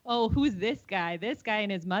like, oh, who's this guy? This guy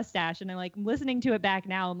and his mustache. And I'm like listening to it back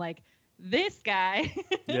now. I'm like, this guy,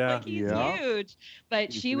 like he's huge.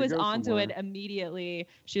 But she was onto it immediately.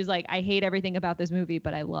 She was like, I hate everything about this movie,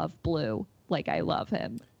 but I love Blue. Like I love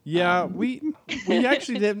him. Yeah, we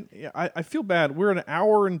actually didn't. I feel bad. We're an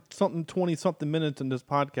hour and 20 something minutes in this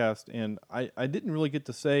podcast, and I didn't really get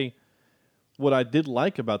to say what I did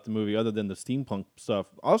like about the movie other than the steampunk stuff.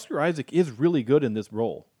 Oscar Isaac is really good in this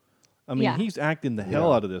role. I mean, he's acting the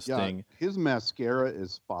hell out of this thing. His mascara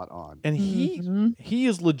is spot on. And he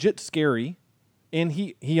is legit scary. And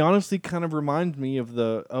he honestly kind of reminds me of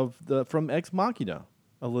the from Ex Machina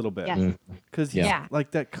a little bit. Because he's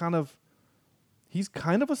like that kind of, he's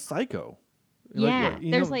kind of a psycho. Yeah.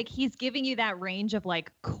 He's giving you that range of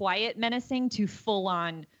like quiet menacing to full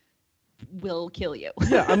on will kill you.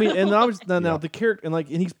 Yeah, I mean, and now the character, and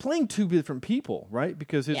he's playing 2 different people, right?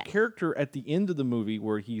 Because his character at the end of the movie,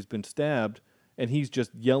 where he's been stabbed and he's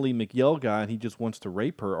just Yelly McYell guy, and he just wants to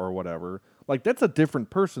rape her or whatever. Like that's a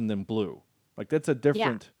different person than Blue. Like that's a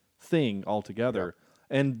different thing altogether.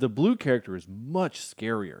 Yeah. And the Blue character is much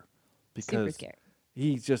scarier because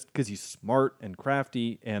because he's smart and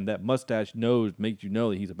crafty, and that mustache nose makes you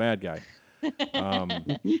know that he's a bad guy.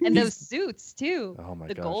 And those suits too. Oh my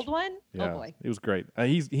gosh. The gosh. gold one. Yeah, oh boy, it was great.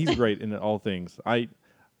 He's great in all things.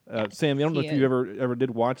 Sam, I don't know if you ever did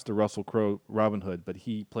watch the Russell Crowe Robin Hood, but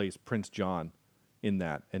he plays Prince John in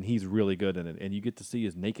that, and he's really good in it. And you get to see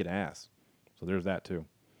his naked ass. So there's that too.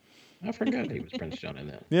 I forgot he was Prince John in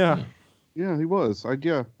that. Yeah, he was.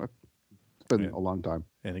 It's been a long time.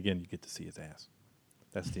 And again, you get to see his ass.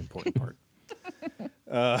 That's the important part.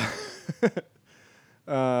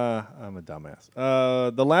 I'm a dumbass.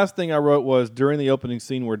 The last thing I wrote was during the opening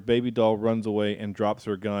scene where Baby Doll runs away and drops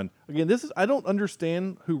her gun. Again, I don't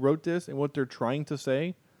understand who wrote this and what they're trying to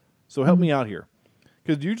say. So help me out here,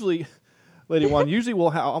 because usually, Lady Juan,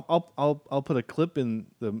 I'll put a clip in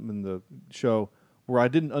the show where I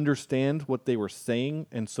didn't understand what they were saying,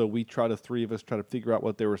 and so the 3 of us try to figure out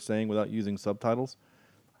what they were saying without using subtitles.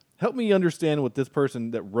 Help me understand what this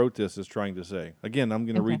person that wrote this is trying to say. Again, I'm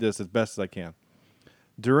going to read this as best as I can.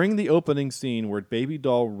 During the opening scene where Baby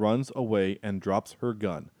Doll runs away and drops her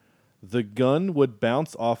gun, the gun would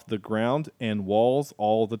bounce off the ground and walls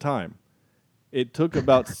all the time. It took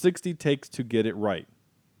about 60 takes to get it right.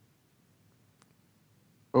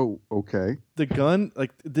 Oh, okay. The gun,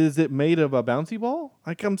 is it made of a bouncy ball?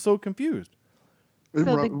 I'm so confused. So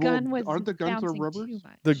the gun was aren't the guns bouncing rubbers? too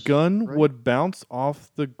much. The gun would bounce off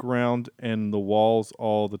the ground and the walls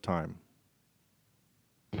all the time.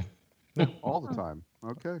 All the time.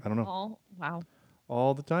 Okay. I don't know. Wow.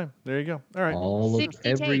 All the time. There you go. All right.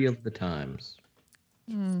 Every of the times.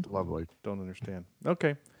 Lovely. Don't understand.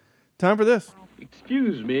 Okay. Time for this.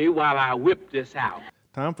 Excuse me while I whip this out.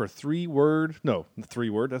 Time for 3 word. No, 3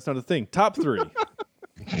 word. That's not a thing. Top 3.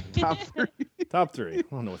 Top 3. Top 3. I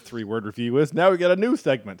don't know what 3-word review is. Now we got a new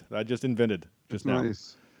segment that I just invented just now.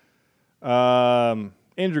 Nice.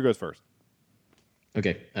 Andrew goes first.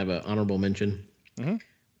 Okay, I have an honorable mention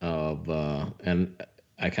of, and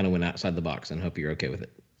I kind of went outside the box and hope you're okay with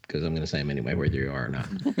it because I'm going to say them anyway, whether you are or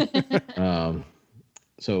not.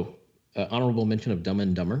 So, honorable mention of Dumb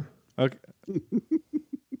and Dumber. Okay.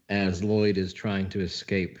 As Lloyd is trying to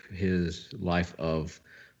escape his life of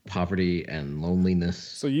poverty and loneliness.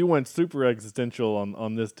 So you went super existential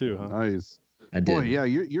on this too, huh? Nice. I did. Boy, yeah,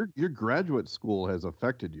 your graduate school has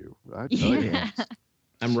affected you. I tell you.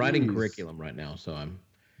 I'm writing Jeez. curriculum right now, so I'm.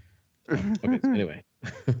 Okay. So anyway,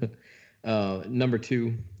 number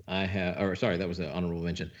 2, I have. Or sorry, that was an honorable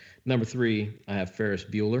mention. Number 3, I have Ferris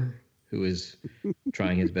Bueller, who is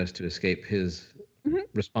trying his best to escape his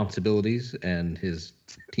responsibilities and his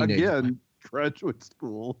teenage. Again, graduate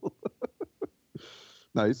school.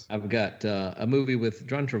 Nice. I've got a movie with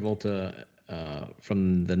John Travolta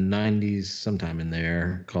from the 90s, sometime in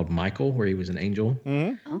there, called Michael, where he was an angel.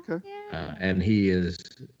 Mm-hmm. Okay. And he is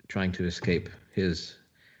trying to escape his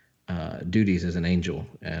duties as an angel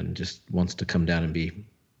and just wants to come down and be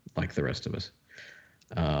like the rest of us.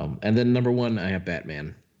 And then number 1, I have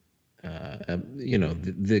Batman.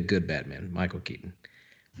 The good Batman, Michael Keaton.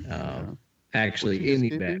 Actually, any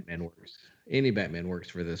Batman works. Any Batman works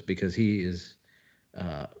for this because he is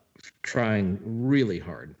trying really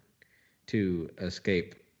hard to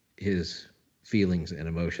escape his feelings and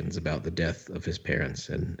emotions about the death of his parents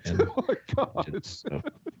and Oh my God.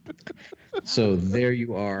 so there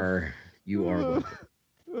you are welcome.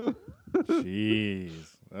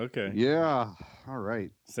 Jeez. Okay. Yeah. All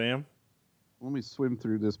right. Sam? Let me swim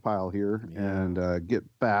through this pile here and get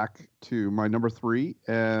back to my number 3.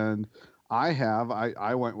 And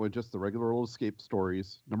I went with just the regular old escape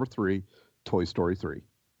stories. Number 3, Toy Story 3.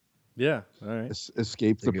 Yeah. All right.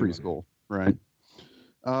 Escape the That's a good preschool. Right.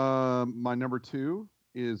 My number 2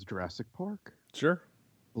 is Jurassic Park. Sure.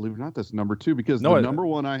 Believe it or not, that's number 2 because the number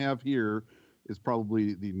 1 I have here is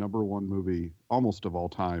probably the number 1 movie almost of all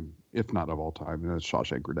time, if not of all time, and that's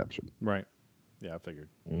Shawshank Redemption. Right. Yeah, I figured.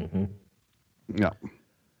 Mm-hmm. Yeah.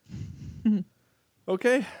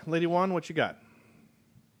 Okay, Lady Juan, what you got?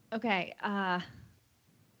 Okay.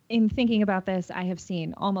 In thinking about this, I have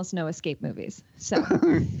seen almost no escape movies. So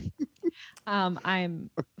I'm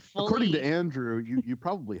fully... According to Andrew, you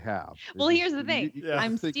probably have. Well, here's the thing.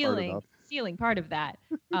 I'm think hard enough. stealing part of that.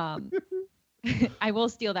 I will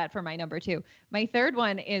steal that for my number 2. My third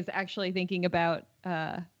one is actually thinking about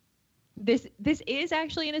this is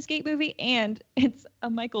actually an escape movie, and it's a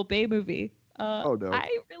Michael Bay movie. Oh no!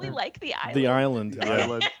 I really like The Island. The Island. The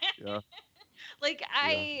Island. Yeah. Like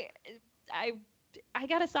I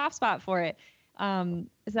got a soft spot for it.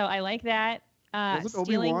 So I like that. Wasn't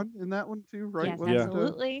Obi-Wan in that one too, right? Yes, Wasn't it?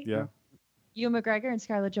 absolutely. Yeah. Ewan McGregor and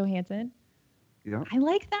Scarlett Johansson. Yeah. I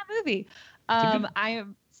like that movie. I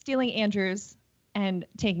am stealing Andrews and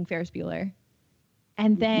taking Ferris Bueller.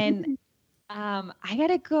 And then I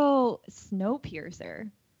gotta go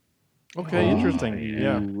Snowpiercer. Okay, interesting.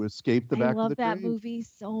 Yeah. You escape the back I love of the that train. movie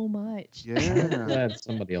so much. Yeah. Glad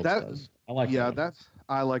somebody else does. I like that. Yeah,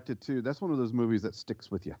 I liked it too. That's one of those movies that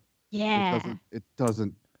sticks with you. Yeah. It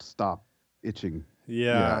doesn't stop itching.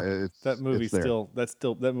 Yeah. It's, that movie it's there.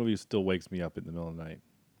 that movie still wakes me up in the middle of the night.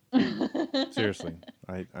 Seriously.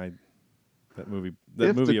 That movie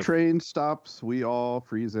If the train stops, we all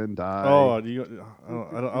freeze and die. Oh, I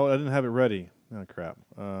didn't have it ready. Oh crap.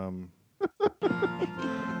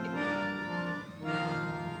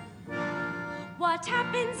 What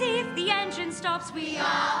happens if the engine stops? We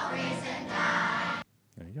all freeze and die.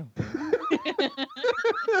 There you go.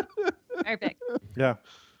 Perfect. Yeah.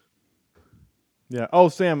 Yeah. Oh,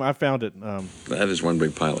 Sam, I found it. That is one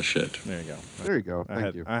big pile of shit. There you go. There you go.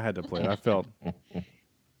 Thank you. I had to play it. I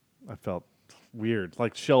felt weird,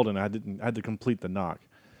 like Sheldon. I had to complete the knock.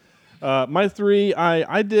 My 3,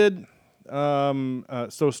 I did.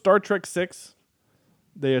 So Star Trek 6,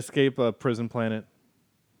 they escape a prison planet.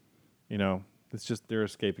 You know, it's just they're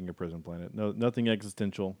escaping a prison planet. No, nothing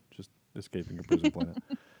existential. Just escaping a prison planet.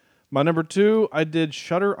 My number 2, I did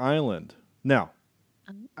Shutter Island. Now,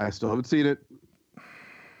 I still haven't seen it.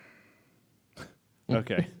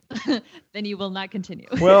 Okay. Then you will not continue.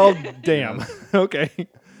 Well, damn. Okay.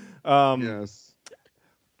 Yes.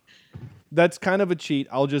 That's kind of a cheat.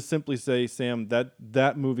 I'll just simply say, Sam,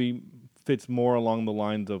 that movie fits more along the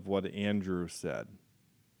lines of what Andrew said.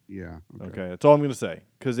 Yeah. Okay. That's all I'm going to say,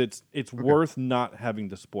 because it's worth not having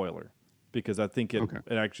the spoiler, because I think it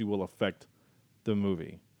actually will affect the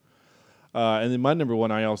movie. And then my number 1,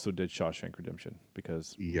 I also did Shawshank Redemption,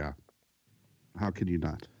 because how could you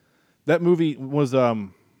not? That movie was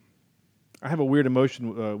I have a weird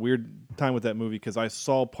emotion, weird time with that movie because I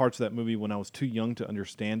saw parts of that movie when I was too young to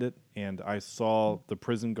understand it, and I saw the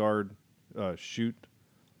prison guard shoot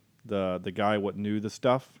the guy what knew the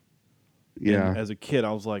stuff. Yeah. And as a kid,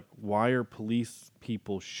 I was like, why are police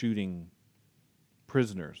people shooting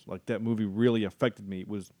prisoners? Like, that movie really affected me. It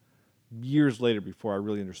was years later before I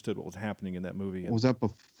really understood what was happening in that movie. Was that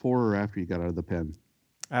before or after you got out of the pen?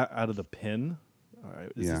 Out of the pen? All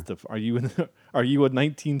right, Yeah. are you a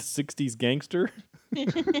 1960s gangster?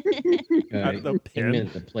 Out of the He pen?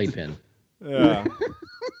 meant the playpen. Yeah.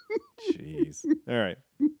 Jeez. All right.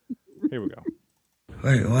 Here we go.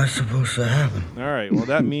 Wait, what's supposed to happen? All right. Well,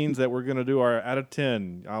 that means that we're going to do our out of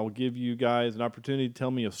 10. I'll give you guys an opportunity to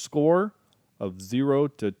tell me a score of 0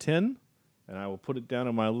 to 10, and I will put it down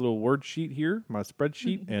on my little word sheet here, my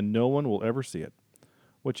spreadsheet, and no one will ever see it.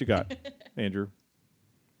 What you got, Andrew?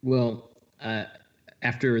 Well,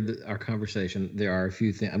 after our conversation, there are a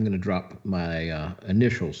few things. I'm going to drop my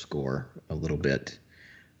initial score a little bit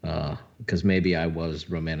because maybe I was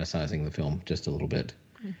romanticizing the film just a little bit.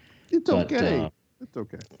 It's okay. It's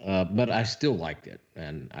okay. But I still liked it,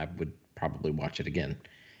 and I would probably watch it again.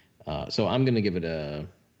 So I'm going to give it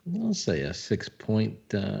let's say a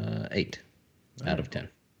 6.8 out of 10.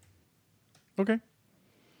 Okay.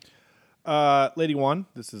 Lady Juan,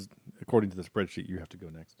 this is according to the spreadsheet. You have to go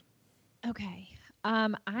next. Okay.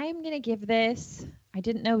 I'm going to give this. I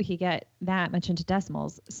didn't know we could get that much into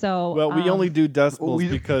decimals. So Well, we only do decimals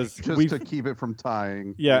because just to keep it from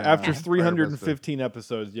tying. Yeah, after 315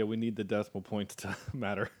 episodes, we need the decimal points to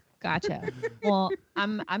matter. Gotcha. Well,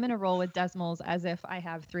 I'm going to roll with decimals as if I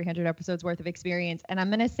have 300 episodes worth of experience, and I'm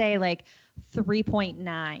going to say like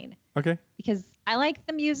 3.9. Okay. Because I like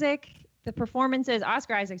the music, the performances.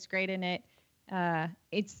 Oscar Isaac's great in it.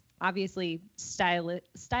 It's obviously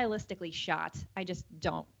stylistically shot. I just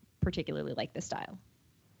don't particularly like the style.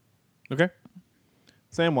 Okay.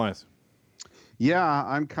 Samwise. Yeah,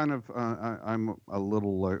 I'm kind of I'm a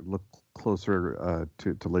little look closer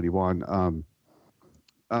to Lady Juan.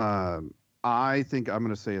 I think I'm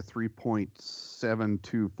going to say a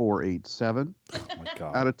 3.72487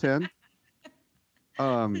 out of 10.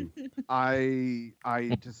 I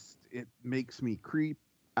just, it makes me creep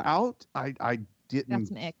out. I didn't.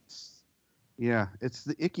 That's an ick. Yeah, it's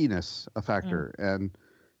the ickiness factor, and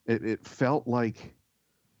it felt like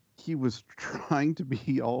he was trying to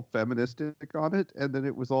be all feministic on it, and then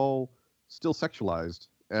it was all still sexualized,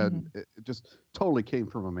 and it just totally came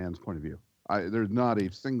from a man's point of view. There's not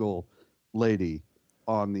a single lady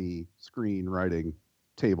on the screenwriting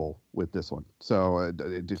table with this one, so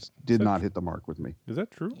it just did not hit the mark with me. Is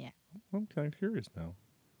that true? Yeah. I'm kind of curious now.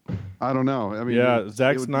 I don't know. I mean, yeah,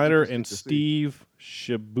 Zack Snyder and Steve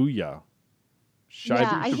Shibuya.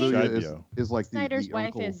 I think is like Snyder's the wife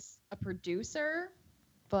uncle. is a producer,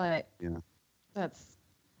 but that's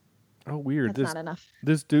weird. That's not enough.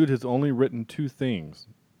 This dude has only written 2 things: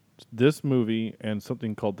 this movie and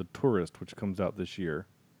something called The Tourist, which comes out this year.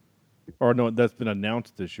 Or no, that's been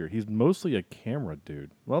announced this year. He's mostly a camera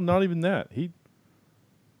dude. Well, not even that.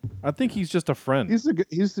 I think he's just a friend. He's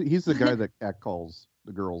the guy that catcalls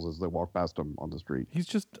the girls as they walk past him on the street. He's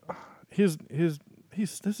just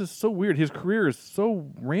this is so weird. His career is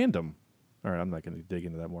so random. All right, I'm not going to dig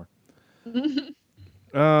into that more.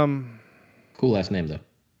 Cool last name though.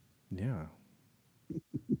 Yeah.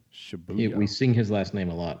 Shibuya. We sing his last name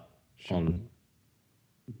a lot on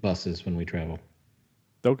buses when we travel.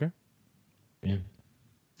 Okay. Yeah.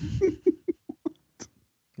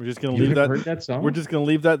 We're just gonna You leave never that. heard that song? We're just gonna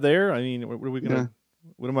leave that there. I mean, what are we gonna? Yeah.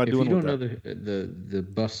 What am I If doing you with don't that? know the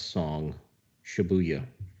bus song Shibuya,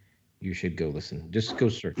 you should go listen. Just go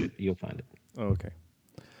search it. You'll find it. Oh, okay.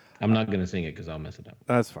 I'm not gonna sing it because I'll mess it up.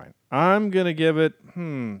 That's fine. I'm gonna give it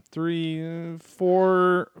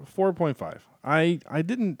 4.5. I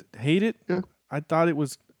didn't hate it. Yeah. I thought it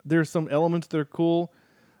was. There's some elements that are cool.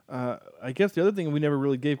 I guess the other thing we never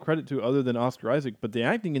really gave credit to, other than Oscar Isaac, but the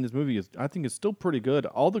acting in this movie I think is still pretty good.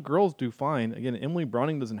 All the girls do fine. Again, Emily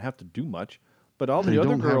Browning doesn't have to do much, but all They the other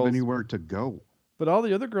don't girls have anywhere to go. But all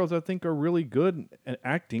the other girls, I think, are really good at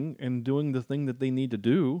acting and doing the thing that they need to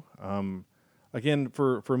do. Again,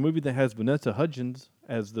 for a movie that has Vanessa Hudgens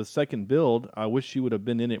as the second build, I wish she would have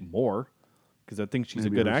been in it more because I think she's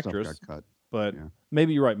Maybe a good her stuff actress. got cut. But Yeah.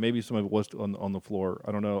 maybe you're right. Maybe some of it was on the floor.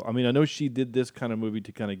 I don't know. I mean, I know she did this kind of movie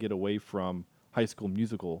to kind of get away from High School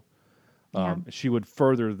Musical. She would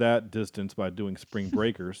further that distance by doing Spring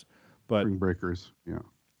Breakers. But Spring Breakers, yeah.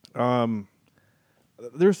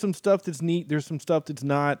 there's some stuff that's neat. There's some stuff that's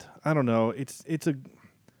not. I don't know. I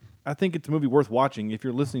think it's a movie worth watching. If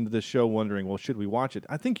you're listening to this show wondering, well, should we watch it?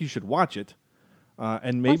 I think you should watch it.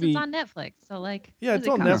 And Plus, maybe it's on Netflix, so like. yeah, does it's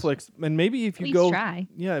it on cost? Netflix. And maybe if At you least go, try.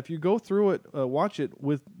 yeah, if you go through it, watch it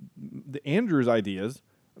with the Andrew's ideas,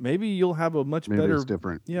 maybe you'll have a much Maybe better, it's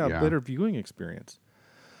different. yeah, Yeah. better viewing experience.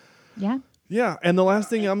 Yeah. Yeah, and the last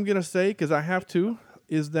thing I'm gonna say, because I have to,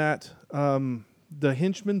 is that the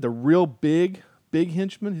henchman, the real big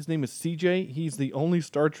henchman, his name is CJ. He's the only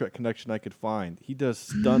Star Trek connection I could find. He does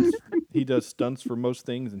stunts. He does stunts for most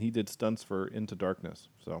things, and he did stunts for Into Darkness.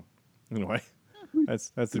 So, anyway, that's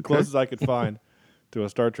the closest I could find to a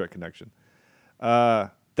Star Trek connection.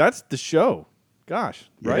 That's the show. Gosh,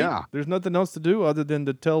 right? Yeah. There's nothing else to do other than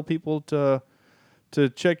to tell people to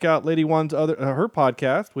check out Lady One's her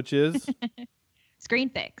podcast, which is Screen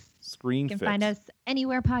Fix. Screen You can Fix. find us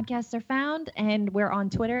anywhere podcasts are found, and we're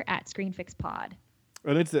on Twitter at ScreenFixPod.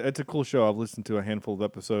 And it's a cool show. I've listened to a handful of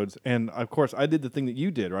episodes, and of course, I did the thing that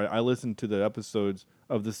you did, right? I listened to the episodes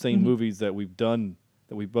of the same movies that we've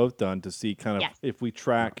both done to see kind of if we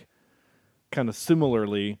track kind of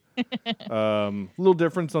similarly. Little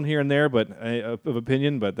difference on here and there, but of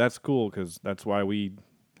opinion. But that's cool because that's why we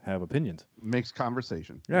have opinions. Makes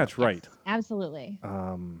conversation. Yeah, that's right. Absolutely.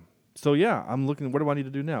 So yeah, I'm looking. What do I need to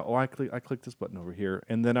do now? Oh, I click this button over here,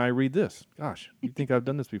 and then I read this. Gosh, you'd think I've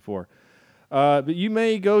done this before. But you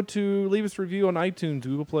may go to leave us a review on iTunes,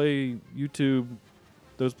 Google Play, YouTube.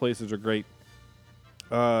 Those places are great.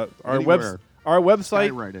 Our Anywhere. our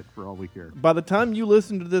website. Skywrite it for all we care. By the time you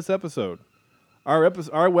listen to this episode, our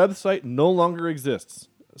website no longer exists.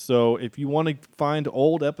 So if you want to find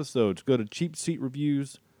old episodes, go to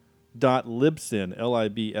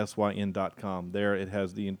cheapseatreviews.libsyn.com. There it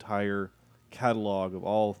has the entire catalog of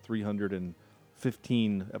all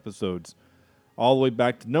 315 episodes, all the way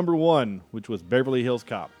back to number 1, which was Beverly Hills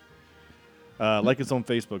Cop. Like us on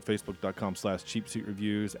Facebook,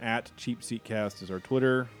 facebook.com/cheapseatreviews. @cheapseatcast is our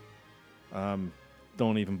Twitter.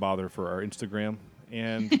 Don't even bother for our Instagram.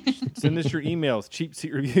 And send us your emails,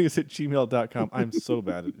 cheapseatreviews@gmail.com. I'm so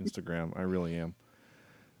bad at Instagram. I really am.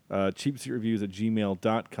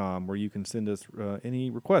 Cheapseatreviews@gmail.com, where you can send us any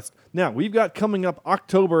requests. Now, we've got coming up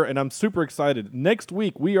October, and I'm super excited. Next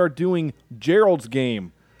week, we are doing Gerald's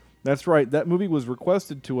Game. That's right. That movie was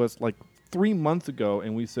requested to us like 3 months ago,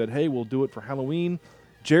 and we said, hey, we'll do it for Halloween.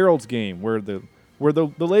 Gerald's Game, where the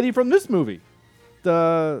lady from this movie,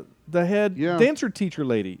 the head dancer teacher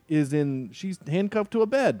lady, she's handcuffed to a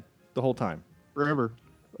bed the whole time. Forever.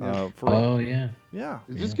 Yeah. Yeah.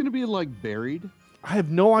 Is this going to be like Buried? I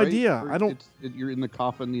have no Right? idea. Or I don't. You're in the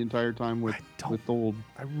coffin the entire time with old.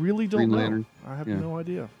 I really don't Green know. Lantern. I have no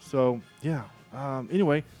idea. So yeah.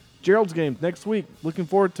 Anyway, Gerald's Game next week. Looking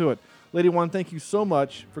forward to it. Lady One, thank you so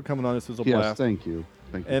much for coming on. This was a blast. Yes, thank you.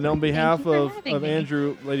 Thank you. And on behalf you for of having me.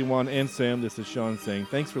 Andrew, Lady One, and Sam, this is Sean saying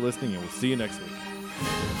thanks for listening, and we'll see you next week.